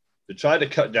to try to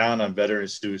cut down on veteran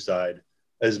suicide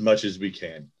as much as we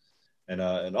can. And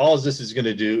all this is going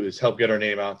to do is help get our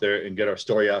name out there and get our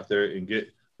story out there and get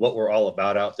what we're all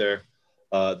about out there.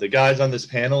 The guys on this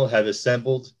panel have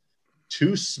assembled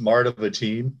too smart of a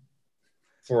team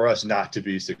for us not to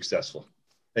be successful.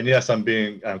 And yes, I'm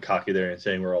cocky there and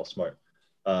saying we're all smart.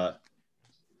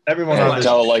 Everyone on this,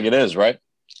 tell it like it is, right?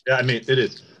 Yeah, I mean, it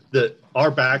is. Our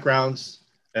backgrounds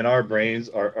and our brains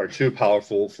are too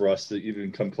powerful for us to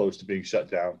even come close to being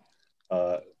shut down.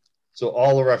 So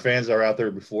all of our fans that are out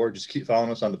there before, just keep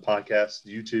following us on the podcast,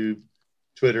 YouTube,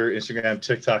 Twitter, Instagram,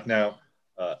 TikTok now.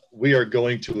 We are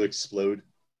going to explode.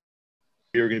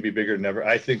 We are going to be bigger than ever.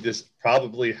 I think this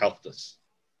probably helped us,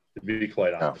 to be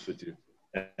quite honest with you.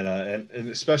 And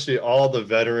especially all the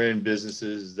veteran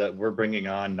businesses that we're bringing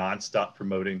on, nonstop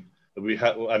promoting.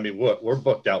 We're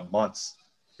booked out months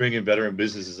bringing veteran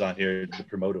businesses on here to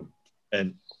promote them.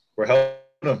 And we're helping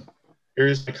them.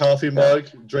 Here's my coffee mug,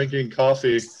 drinking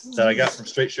coffee that I got from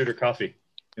Straight Shooter Coffee.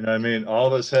 You know what I mean? All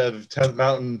of us have 10th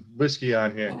Mountain whiskey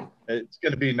on here. It's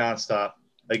going to be nonstop.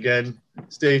 Again,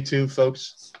 stay tuned,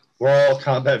 folks. We're all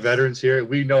combat veterans here.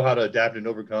 We know how to adapt and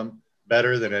overcome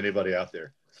better than anybody out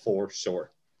there, for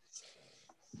sure.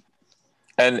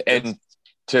 And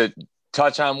to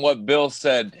touch on what Bill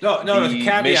said.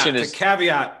 The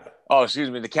caveat. Oh, excuse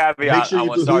me. The caveat sure on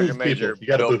what Sergeant Major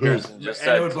Bill Pearson just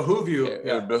said. It would behoove you.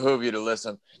 It would behoove you to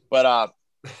listen. But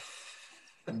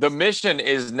the mission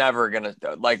is never going to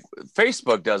 – like,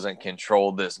 Facebook doesn't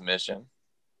control this mission.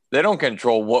 They don't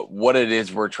control what it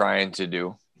is we're trying to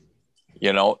do.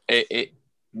 You know,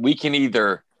 we can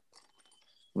either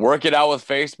work it out with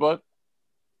Facebook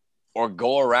or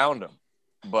go around them.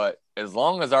 But as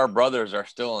long as our brothers are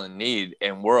still in need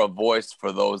and we're a voice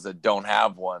for those that don't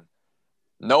have one,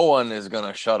 no one is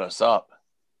going to shut us up.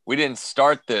 We didn't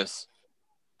start this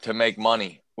to make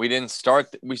money. We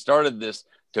started this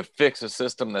to fix a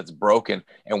system that's broken,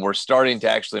 and we're starting to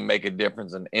actually make a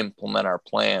difference and implement our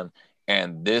plan.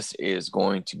 And this is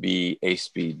going to be a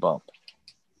speed bump.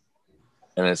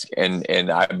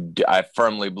 And I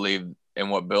firmly believe in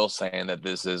what Bill's saying, that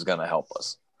this is going to help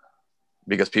us,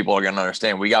 because people are going to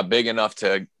understand we got big enough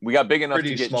to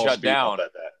get shut down.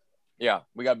 Yeah,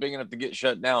 we got big enough to get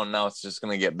shut down. Now it's just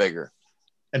going to get bigger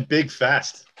and big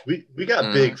fast. We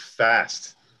got big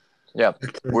fast. Yeah,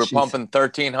 we're pumping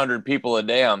 1,300 people a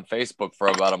day on Facebook for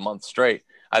about a month straight.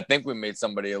 I think we made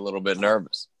somebody a little bit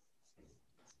nervous.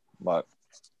 But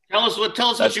tell us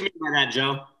what you mean by that,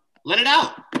 Joe. Let it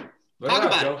out. Talk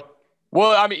about it.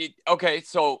 Well, I mean, okay,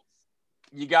 so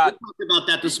you got we talked about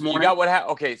that this morning. You got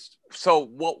okay, so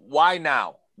why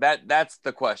now? That's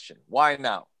the question. Why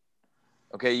now?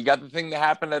 Okay, you got the thing that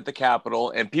happened at the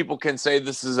Capitol, and people can say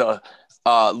this is a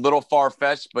little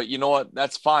far-fetched, but you know what?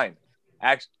 That's fine.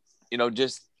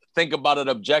 Just think about it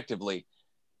objectively.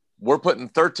 We're putting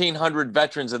 1,300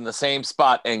 veterans in the same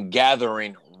spot and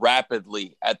gathering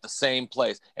rapidly at the same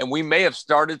place. And we may have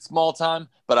started small time,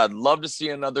 but I'd love to see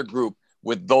another group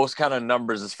with those kind of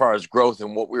numbers as far as growth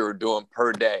and what we were doing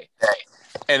per day.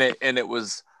 And it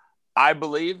was, I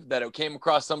believe that it came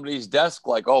across somebody's desk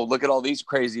like, oh, look at all these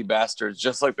crazy bastards,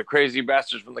 just like the crazy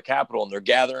bastards from the Capitol, and they're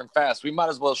gathering fast. We might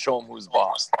as well show them who's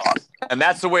boss. And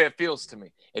that's the way it feels to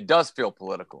me. It does feel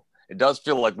political. It does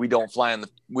feel like we don't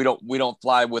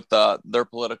fly with their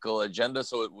political agenda.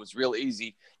 So it was real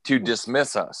easy to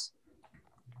dismiss us.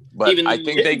 But I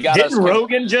think they got us. Didn't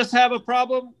Rogan just have a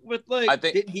problem with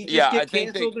didn't he just get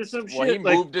canceled or some shit? Well, he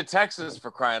moved to Texas,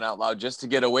 for crying out loud, just to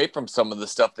get away from some of the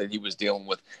stuff that he was dealing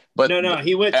with. But no,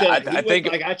 he went to.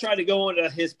 I tried to go onto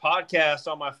his podcast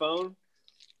on my phone.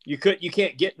 You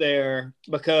can't get there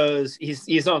because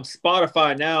he's on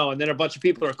Spotify now, and then a bunch of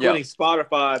people are quitting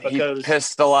Spotify because he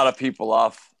pissed a lot of people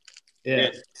off. Yeah,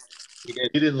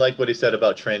 he didn't like what he said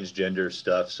about transgender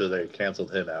stuff, so they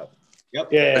canceled him out. Yep.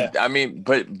 Yeah. I mean,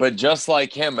 but just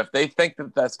like him, if they think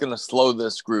that that's going to slow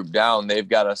this group down, they've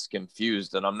got us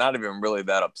confused. And I'm not even really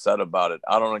that upset about it.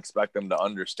 I don't expect them to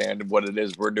understand what it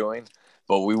is we're doing,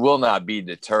 but we will not be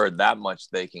deterred that much.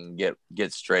 They can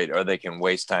get straight, or they can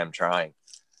waste time trying.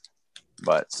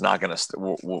 But it's not going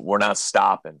to. We're not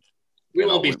stopping. We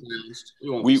won't be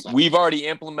silenced. We've already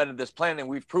implemented this plan, and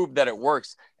we've proved that it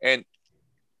works. And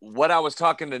what I was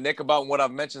talking to Nick about, and what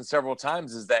I've mentioned several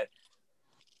times, is that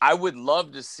I would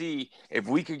love to see if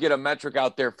we could get a metric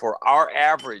out there for our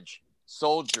average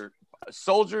soldiers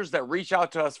that reach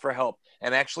out to us for help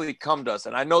and actually come to us.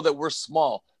 And I know that we're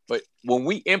small, but when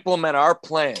we implement our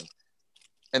plan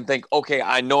and think, okay,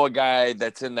 I know a guy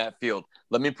that's in that field,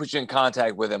 let me put you in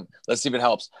contact with him. Let's see if it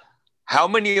helps. How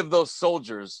many of those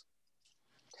soldiers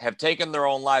have taken their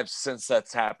own lives since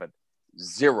that's happened?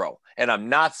 0. And I'm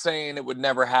not saying it would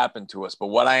never happen to us, but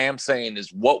what I am saying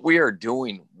is what we are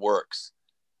doing works.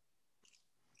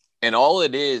 And all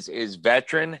it is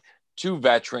veteran to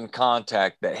veteran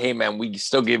contact that, hey, man, we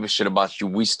still give a shit about you.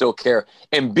 We still care.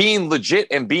 And being legit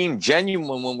and being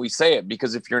genuine when we say it,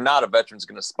 because if you're not, a veteran's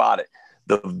going to spot it.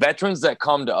 The veterans that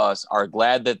come to us are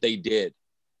glad that they did,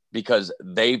 because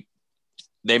they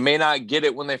may not get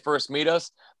it when they first meet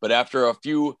us, but after a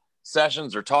few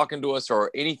sessions or talking to us or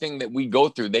anything that we go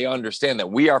through, they understand that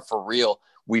we are for real.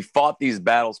 We fought these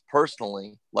battles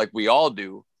personally, like we all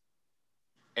do.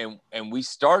 And we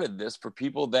started this for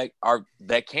people that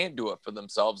can't do it for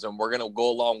themselves, and we're going to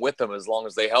go along with them as long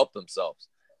as they help themselves.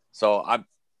 So I'm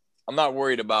not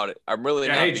worried about it. I'm really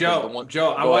not. Hey, Joe,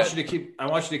 I want you to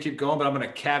keep going, but I'm going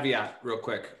to caveat real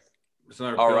quick.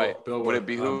 All right. Would it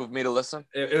behoove me to listen?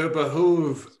 It would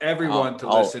behoove everyone to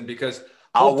listen, because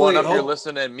I'll one up your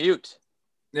listen and mute.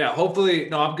 Yeah, hopefully.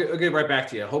 No, I'll get right back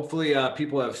to you. Hopefully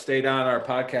people have stayed on our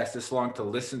podcast this long to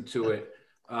listen to it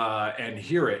and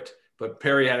hear it. But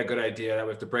Perry had a good idea that we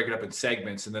have to break it up in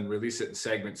segments and then release it in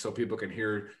segments so people can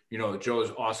hear,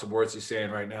 Joe's awesome words he's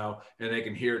saying right now, and they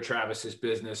can hear Travis's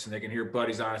business, and they can hear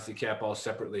Buddy's Honesty Cap all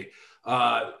separately.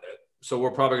 So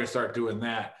we're probably going to start doing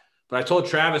that. But I told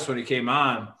Travis when he came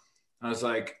on, I was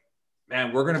like,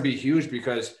 man, we're going to be huge,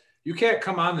 because you can't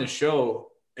come on this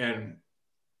show and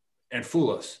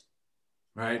fool us,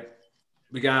 right?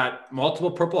 We got multiple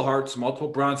Purple Hearts, multiple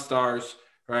Bronze Stars,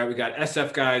 right? We got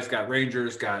SF guys, got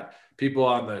Rangers, got people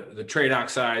on the trade doc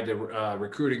side, the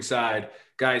recruiting side,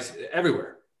 guys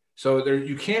everywhere. So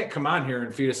you can't come on here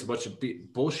and feed us a bunch of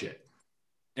bullshit.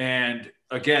 And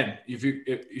again, if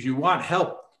you want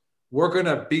help, we're going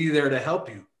to be there to help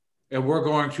you. And we're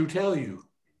going to tell you.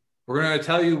 We're going to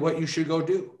tell you what you should go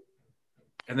do.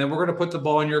 And then we're going to put the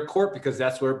ball in your court, because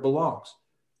that's where it belongs.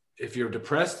 If you're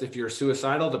depressed, if you're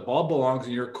suicidal, the ball belongs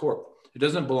in your court. It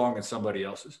doesn't belong in somebody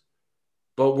else's.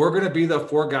 But we're going to be the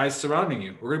 4 guys surrounding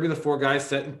you. We're going to be the 4 guys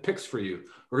setting picks for you.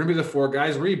 We're going to be the 4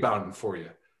 guys rebounding for you.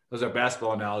 Those are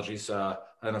basketball analogies. I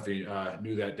don't know if you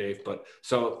knew that, Dave. But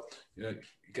so you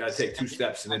got to take 2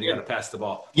 steps, and then you got to pass the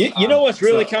ball. You know what's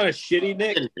really kind of shitty,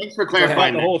 Nick? Thanks for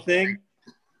clarifying the whole thing.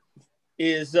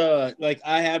 Is like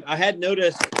I had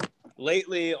noticed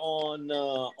lately on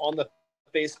the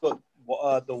Facebook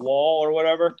the wall or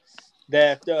whatever,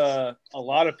 that a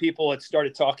lot of people had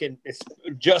started talking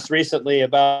just recently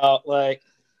about like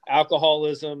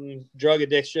alcoholism, drug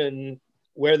addiction,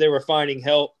 where they were finding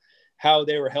help, how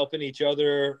they were helping each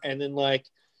other. And then like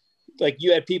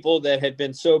you had people that had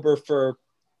been sober for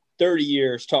 30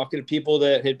 years talking to people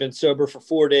that had been sober for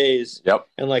 4 days. Yep.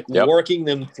 And working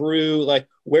them through like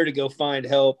where to go find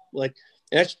help. Like,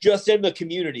 and that's just in the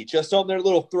community, just on their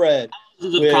little thread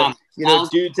with,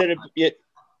 dudes that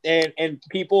and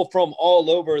people from all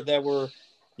over that were,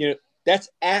 that's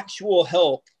actual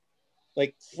help,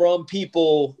 like from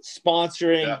people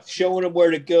sponsoring, showing them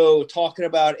where to go, talking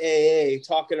about AA,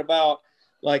 talking about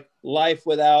like life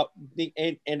without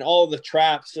and all the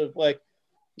traps of like,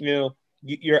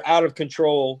 you're out of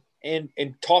control, and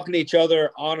talking to each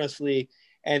other honestly,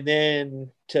 and then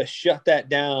to shut that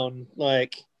down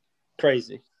like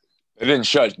crazy. They didn't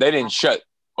shut.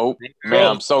 Oh, man,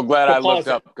 I'm so glad I looked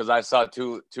up, because I saw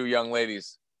two young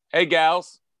ladies. Hey,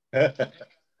 gals.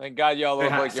 Thank God y'all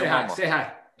look like your mama. Say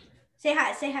hi. Say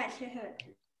hi.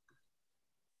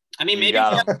 I mean, maybe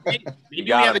we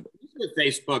have a with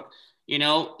Facebook.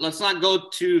 Let's not go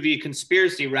to the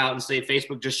conspiracy route and say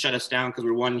Facebook just shut us down because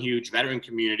we're one huge veteran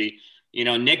community.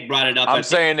 Nick brought it up. I'm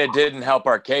saying it didn't help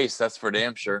our case. That's for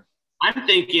damn sure. I'm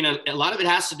thinking a lot of it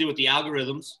has to do with the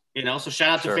algorithms, so shout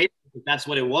out to Facebook if that's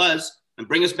what it was, and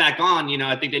bring us back on.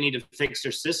 I think they need to fix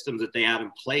their systems that they have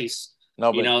in place.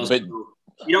 No, but, so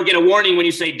you don't get a warning when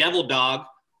you say devil dog.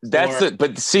 That's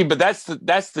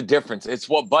the difference. It's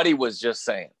what Buddy was just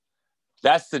saying.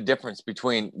 That's the difference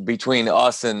between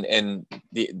us and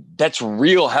that's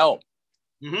real help.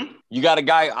 Mm-hmm. You got a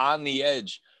guy on the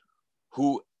edge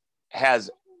who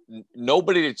has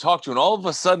nobody to talk to, and all of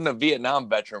a sudden a Vietnam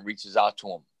veteran reaches out to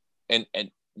him, and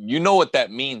you know what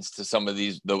that means to some of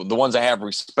these the ones I have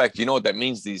respect. You know what that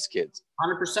means to these kids.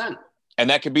 100%. And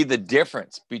that could be the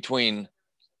difference between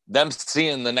them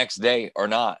seeing the next day or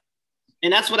not.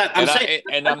 And that's what I'm saying.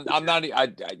 I'm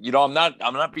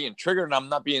not being triggered, and I'm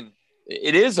not being.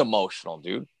 It is emotional,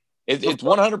 dude. It's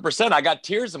 100%. I got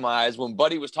tears in my eyes when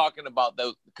Buddy was talking about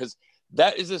those, because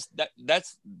that's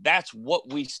what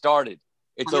we started.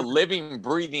 It's 100%. A living,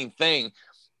 breathing thing,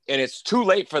 and it's too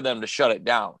late for them to shut it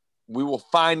down. We will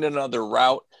find another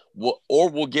route, or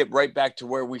we'll get right back to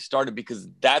where we started, because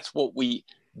that's what we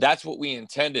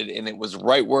intended, and it was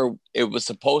right where it was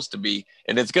supposed to be,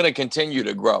 and it's going to continue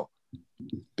to grow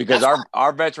because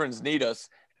our veterans need us,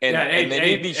 and they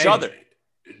need each other.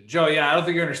 Joe, yeah, I don't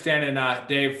think you're understanding,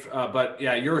 Dave, but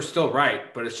yeah, you're still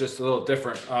right, but it's just a little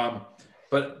different.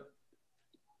 But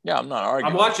yeah, I'm not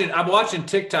arguing. I'm watching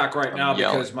TikTok right now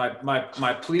because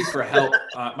my plea for help,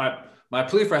 my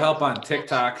plea for help on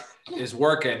TikTok is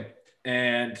working.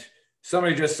 And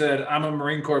somebody just said, I'm a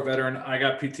Marine Corps veteran. I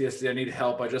got PTSD. I need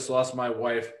help. I just lost my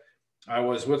wife. I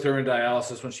was with her in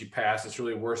dialysis when she passed. It's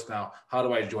really worse now. How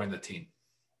do I join the team?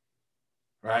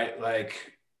 Right? Like,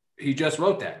 he just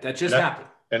wrote that. That just happened.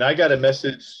 And I got a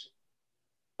message.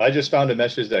 I just found a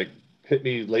message that hit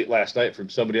me late last night from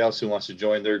somebody else who wants to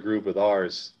join their group with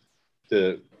ours.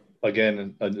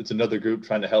 It's another group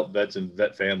trying to help vets and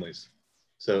vet families.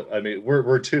 So, I mean,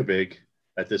 we're too big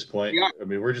at this point. Yeah. I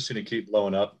mean, we're just going to keep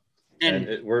blowing up.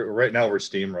 And right now we're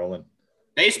steamrolling.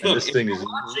 Facebook, this thing is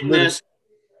watching this.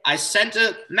 I sent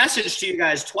a message to you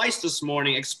guys twice this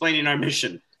morning explaining our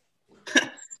mission.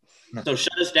 So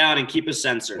shut us down and keep us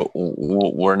censored.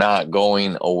 We're not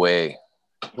going away.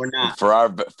 We're not. For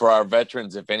our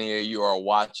veterans, if any of you are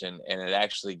watching and it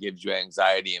actually gives you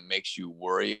anxiety and makes you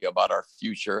worry about our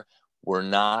future, we're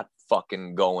not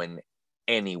fucking going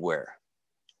anywhere.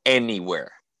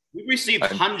 Anywhere. We received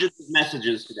hundreds of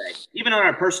messages today, even on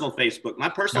our personal Facebook. My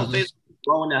personal Facebook is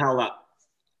blowing the hell up.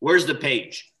 Where's the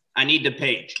page? I need the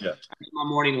page. Yeah. I need my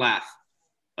morning laugh.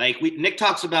 Like Nick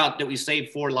talks about that we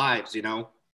saved 4 lives, you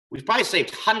know. We've probably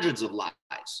saved hundreds of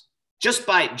lives just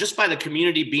by the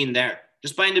community being there,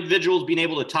 just by individuals being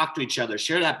able to talk to each other,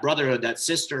 share that brotherhood, that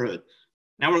sisterhood.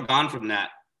 Now we're gone from that.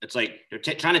 It's like they're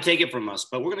trying to take it from us,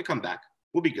 but we're going to come back.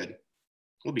 We'll be good.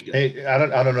 We'll be good. Hey, I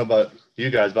don't know about you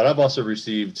guys, but I've also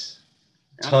received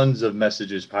tons of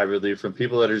messages privately from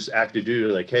people that are just active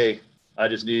duty, like, hey, I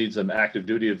just need some active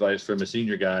duty advice from a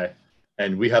senior guy.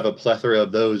 And we have a plethora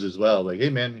of those as well. Like, hey,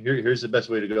 man, here's the best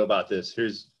way to go about this.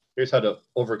 Here's how to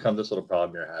overcome this little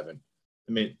problem you're having.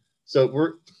 I mean,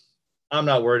 so I'm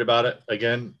not worried about it.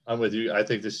 Again, I'm with you. I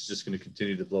think this is just going to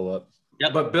continue to blow up. Yeah,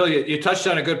 but Bill, you touched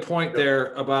on a good point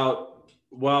there about,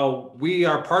 well, we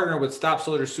are partnered with Stop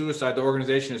Soldier Suicide. The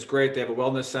organization is great. They have a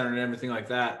wellness center and everything like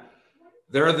that.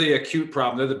 They're the acute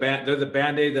problem. They're the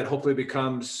Band-Aid that hopefully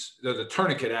becomes, they're the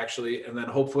tourniquet actually, and then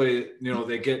hopefully, you know,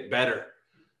 they get better.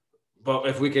 But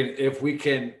if we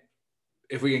can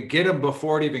get them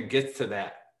before it even gets to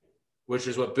that, which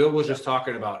is what Bill was just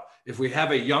talking about. If we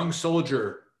have a young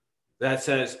soldier that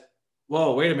says,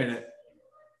 whoa, wait a minute,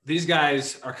 these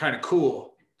guys are kind of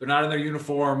cool. They're not in their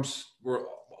uniforms.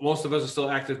 Most of us are still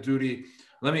active duty.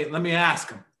 Let me ask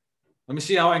them. Let me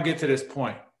see how I can get to this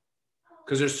point.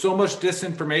 Because there's so much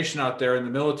disinformation out there in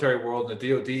the military world and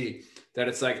the DOD that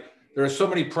it's like there are so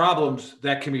many problems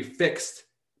that can be fixed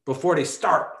before they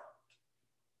start.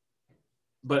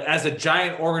 But as a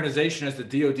giant organization as the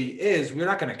DOD is, we're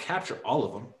not going to capture all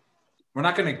of them. We're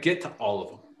not going to get to all of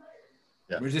them.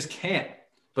 Yeah. We just can't.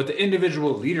 But the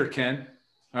individual leader can.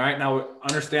 All right. Now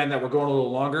understand that we're going a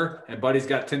little longer, and Buddy's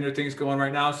got Tinder things going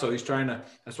right now. So he's trying to,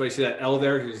 that's why you see that L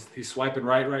there. He's swiping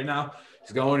right now.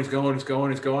 He's going.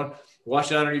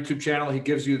 Watch it on our YouTube channel. He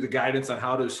gives you the guidance on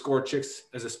how to score chicks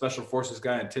as a special forces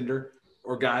guy on Tinder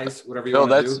or guys, whatever you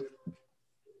want to do.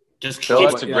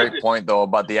 That's a great point though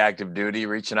about the active duty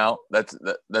reaching out. That's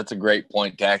a great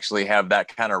point to actually have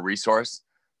that kind of resource,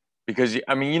 because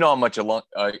I mean, you know how much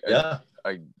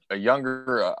a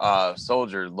younger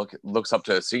soldier looks up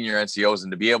to senior NCOs,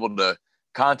 and to be able to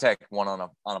contact one on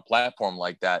a platform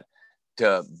like that,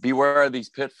 to beware of these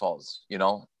pitfalls. You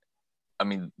know, I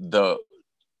mean, the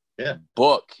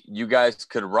book you guys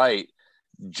could write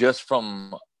just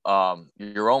from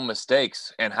your own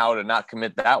mistakes and how to not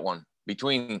commit that one.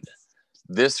 Between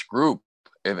this group,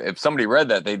 if somebody read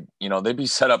that, they'd be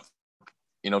set up,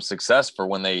 success for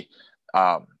when they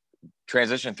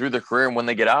transition through their career and when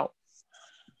they get out.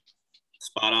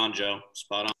 Spot on, Joe.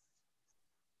 Spot on.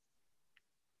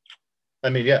 I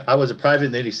mean, yeah, I was a private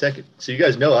in the 82nd, so you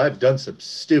guys know I've done some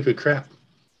stupid crap.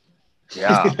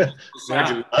 Yeah.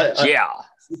 Yeah.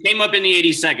 You came up in the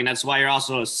 82nd. That's why you're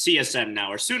also a CSM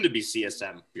now, or soon to be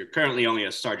CSM. You're currently only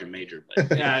a sergeant major.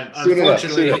 But yeah,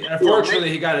 unfortunately,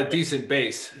 he got a decent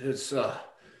base. It's yeah,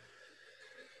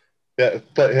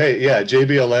 but hey, yeah,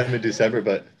 JBLM in December,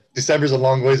 but December's a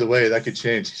long ways away. That could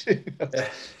change.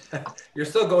 You're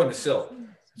still going to SIL.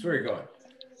 That's where you're going.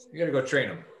 You got to go train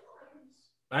him.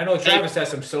 I know Travis has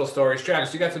some SIL stories.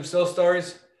 Travis, you got some SIL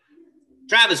stories?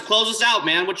 Travis, close us out,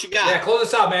 man. What you got? Yeah, close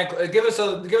us out, man. Give us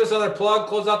another plug.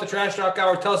 Close out the Trash Talk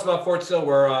Hour. Tell us about Fort Sill,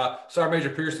 where Sergeant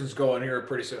Major Pearson's going here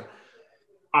pretty soon.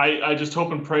 I just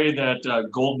hope and pray that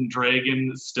Golden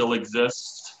Dragon still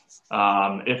exists.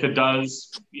 If it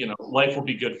does, life will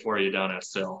be good for you down at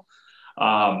Sill.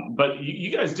 But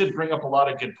you guys did bring up a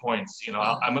lot of good points. You know,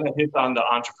 I'm going to hit on the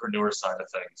entrepreneur side of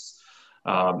things.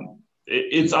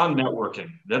 It's on networking.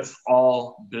 That's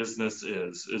all business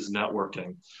is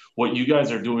networking. What you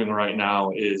guys are doing right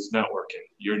now is networking.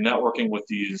 You're networking with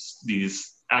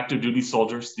these active duty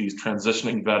soldiers, these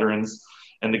transitioning veterans,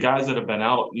 and the guys that have been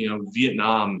out, you know,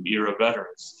 Vietnam era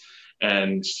veterans.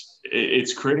 And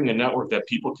it's creating a network that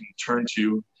people can turn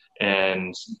to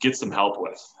and get some help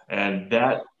with. And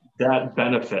that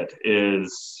benefit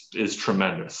is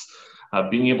tremendous.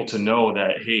 Being able to know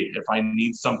that, hey, if I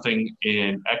need something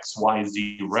in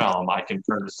XYZ realm, I can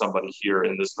turn to somebody here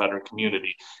in this veteran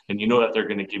community. And you know that they're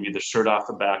going to give you the shirt off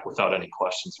the back without any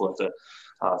questions with it.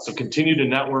 So continue to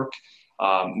network.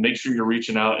 Make sure you're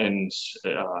reaching out and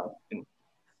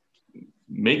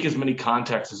make as many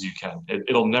contacts as you can.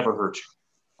 It'll never hurt you.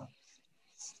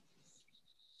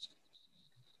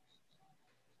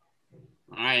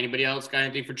 All right. Anybody else got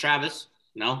anything for Travis?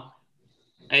 No?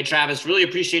 Hey, Travis, really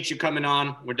appreciate you coming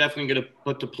on. We're definitely going to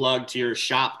put the plug to your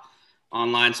shop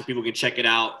online so people can check it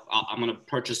out. I'm going to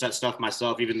purchase that stuff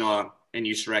myself, even though I'm in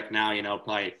USREC now, you know,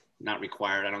 probably not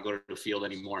required. I don't go to the field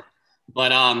anymore.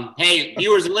 But, hey,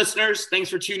 viewers and listeners, thanks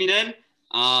for tuning in.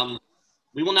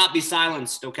 We will not be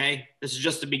silenced, okay? This is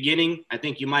just the beginning. I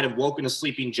think you might have woken a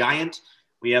sleeping giant.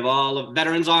 We have all the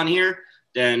veterans on here.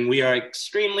 Then we are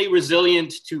extremely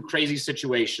resilient to crazy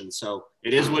situations. So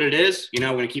it is what it is. You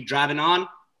know, we're going to keep driving on.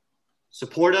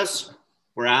 Support us.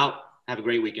 We're out. Have a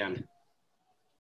great weekend.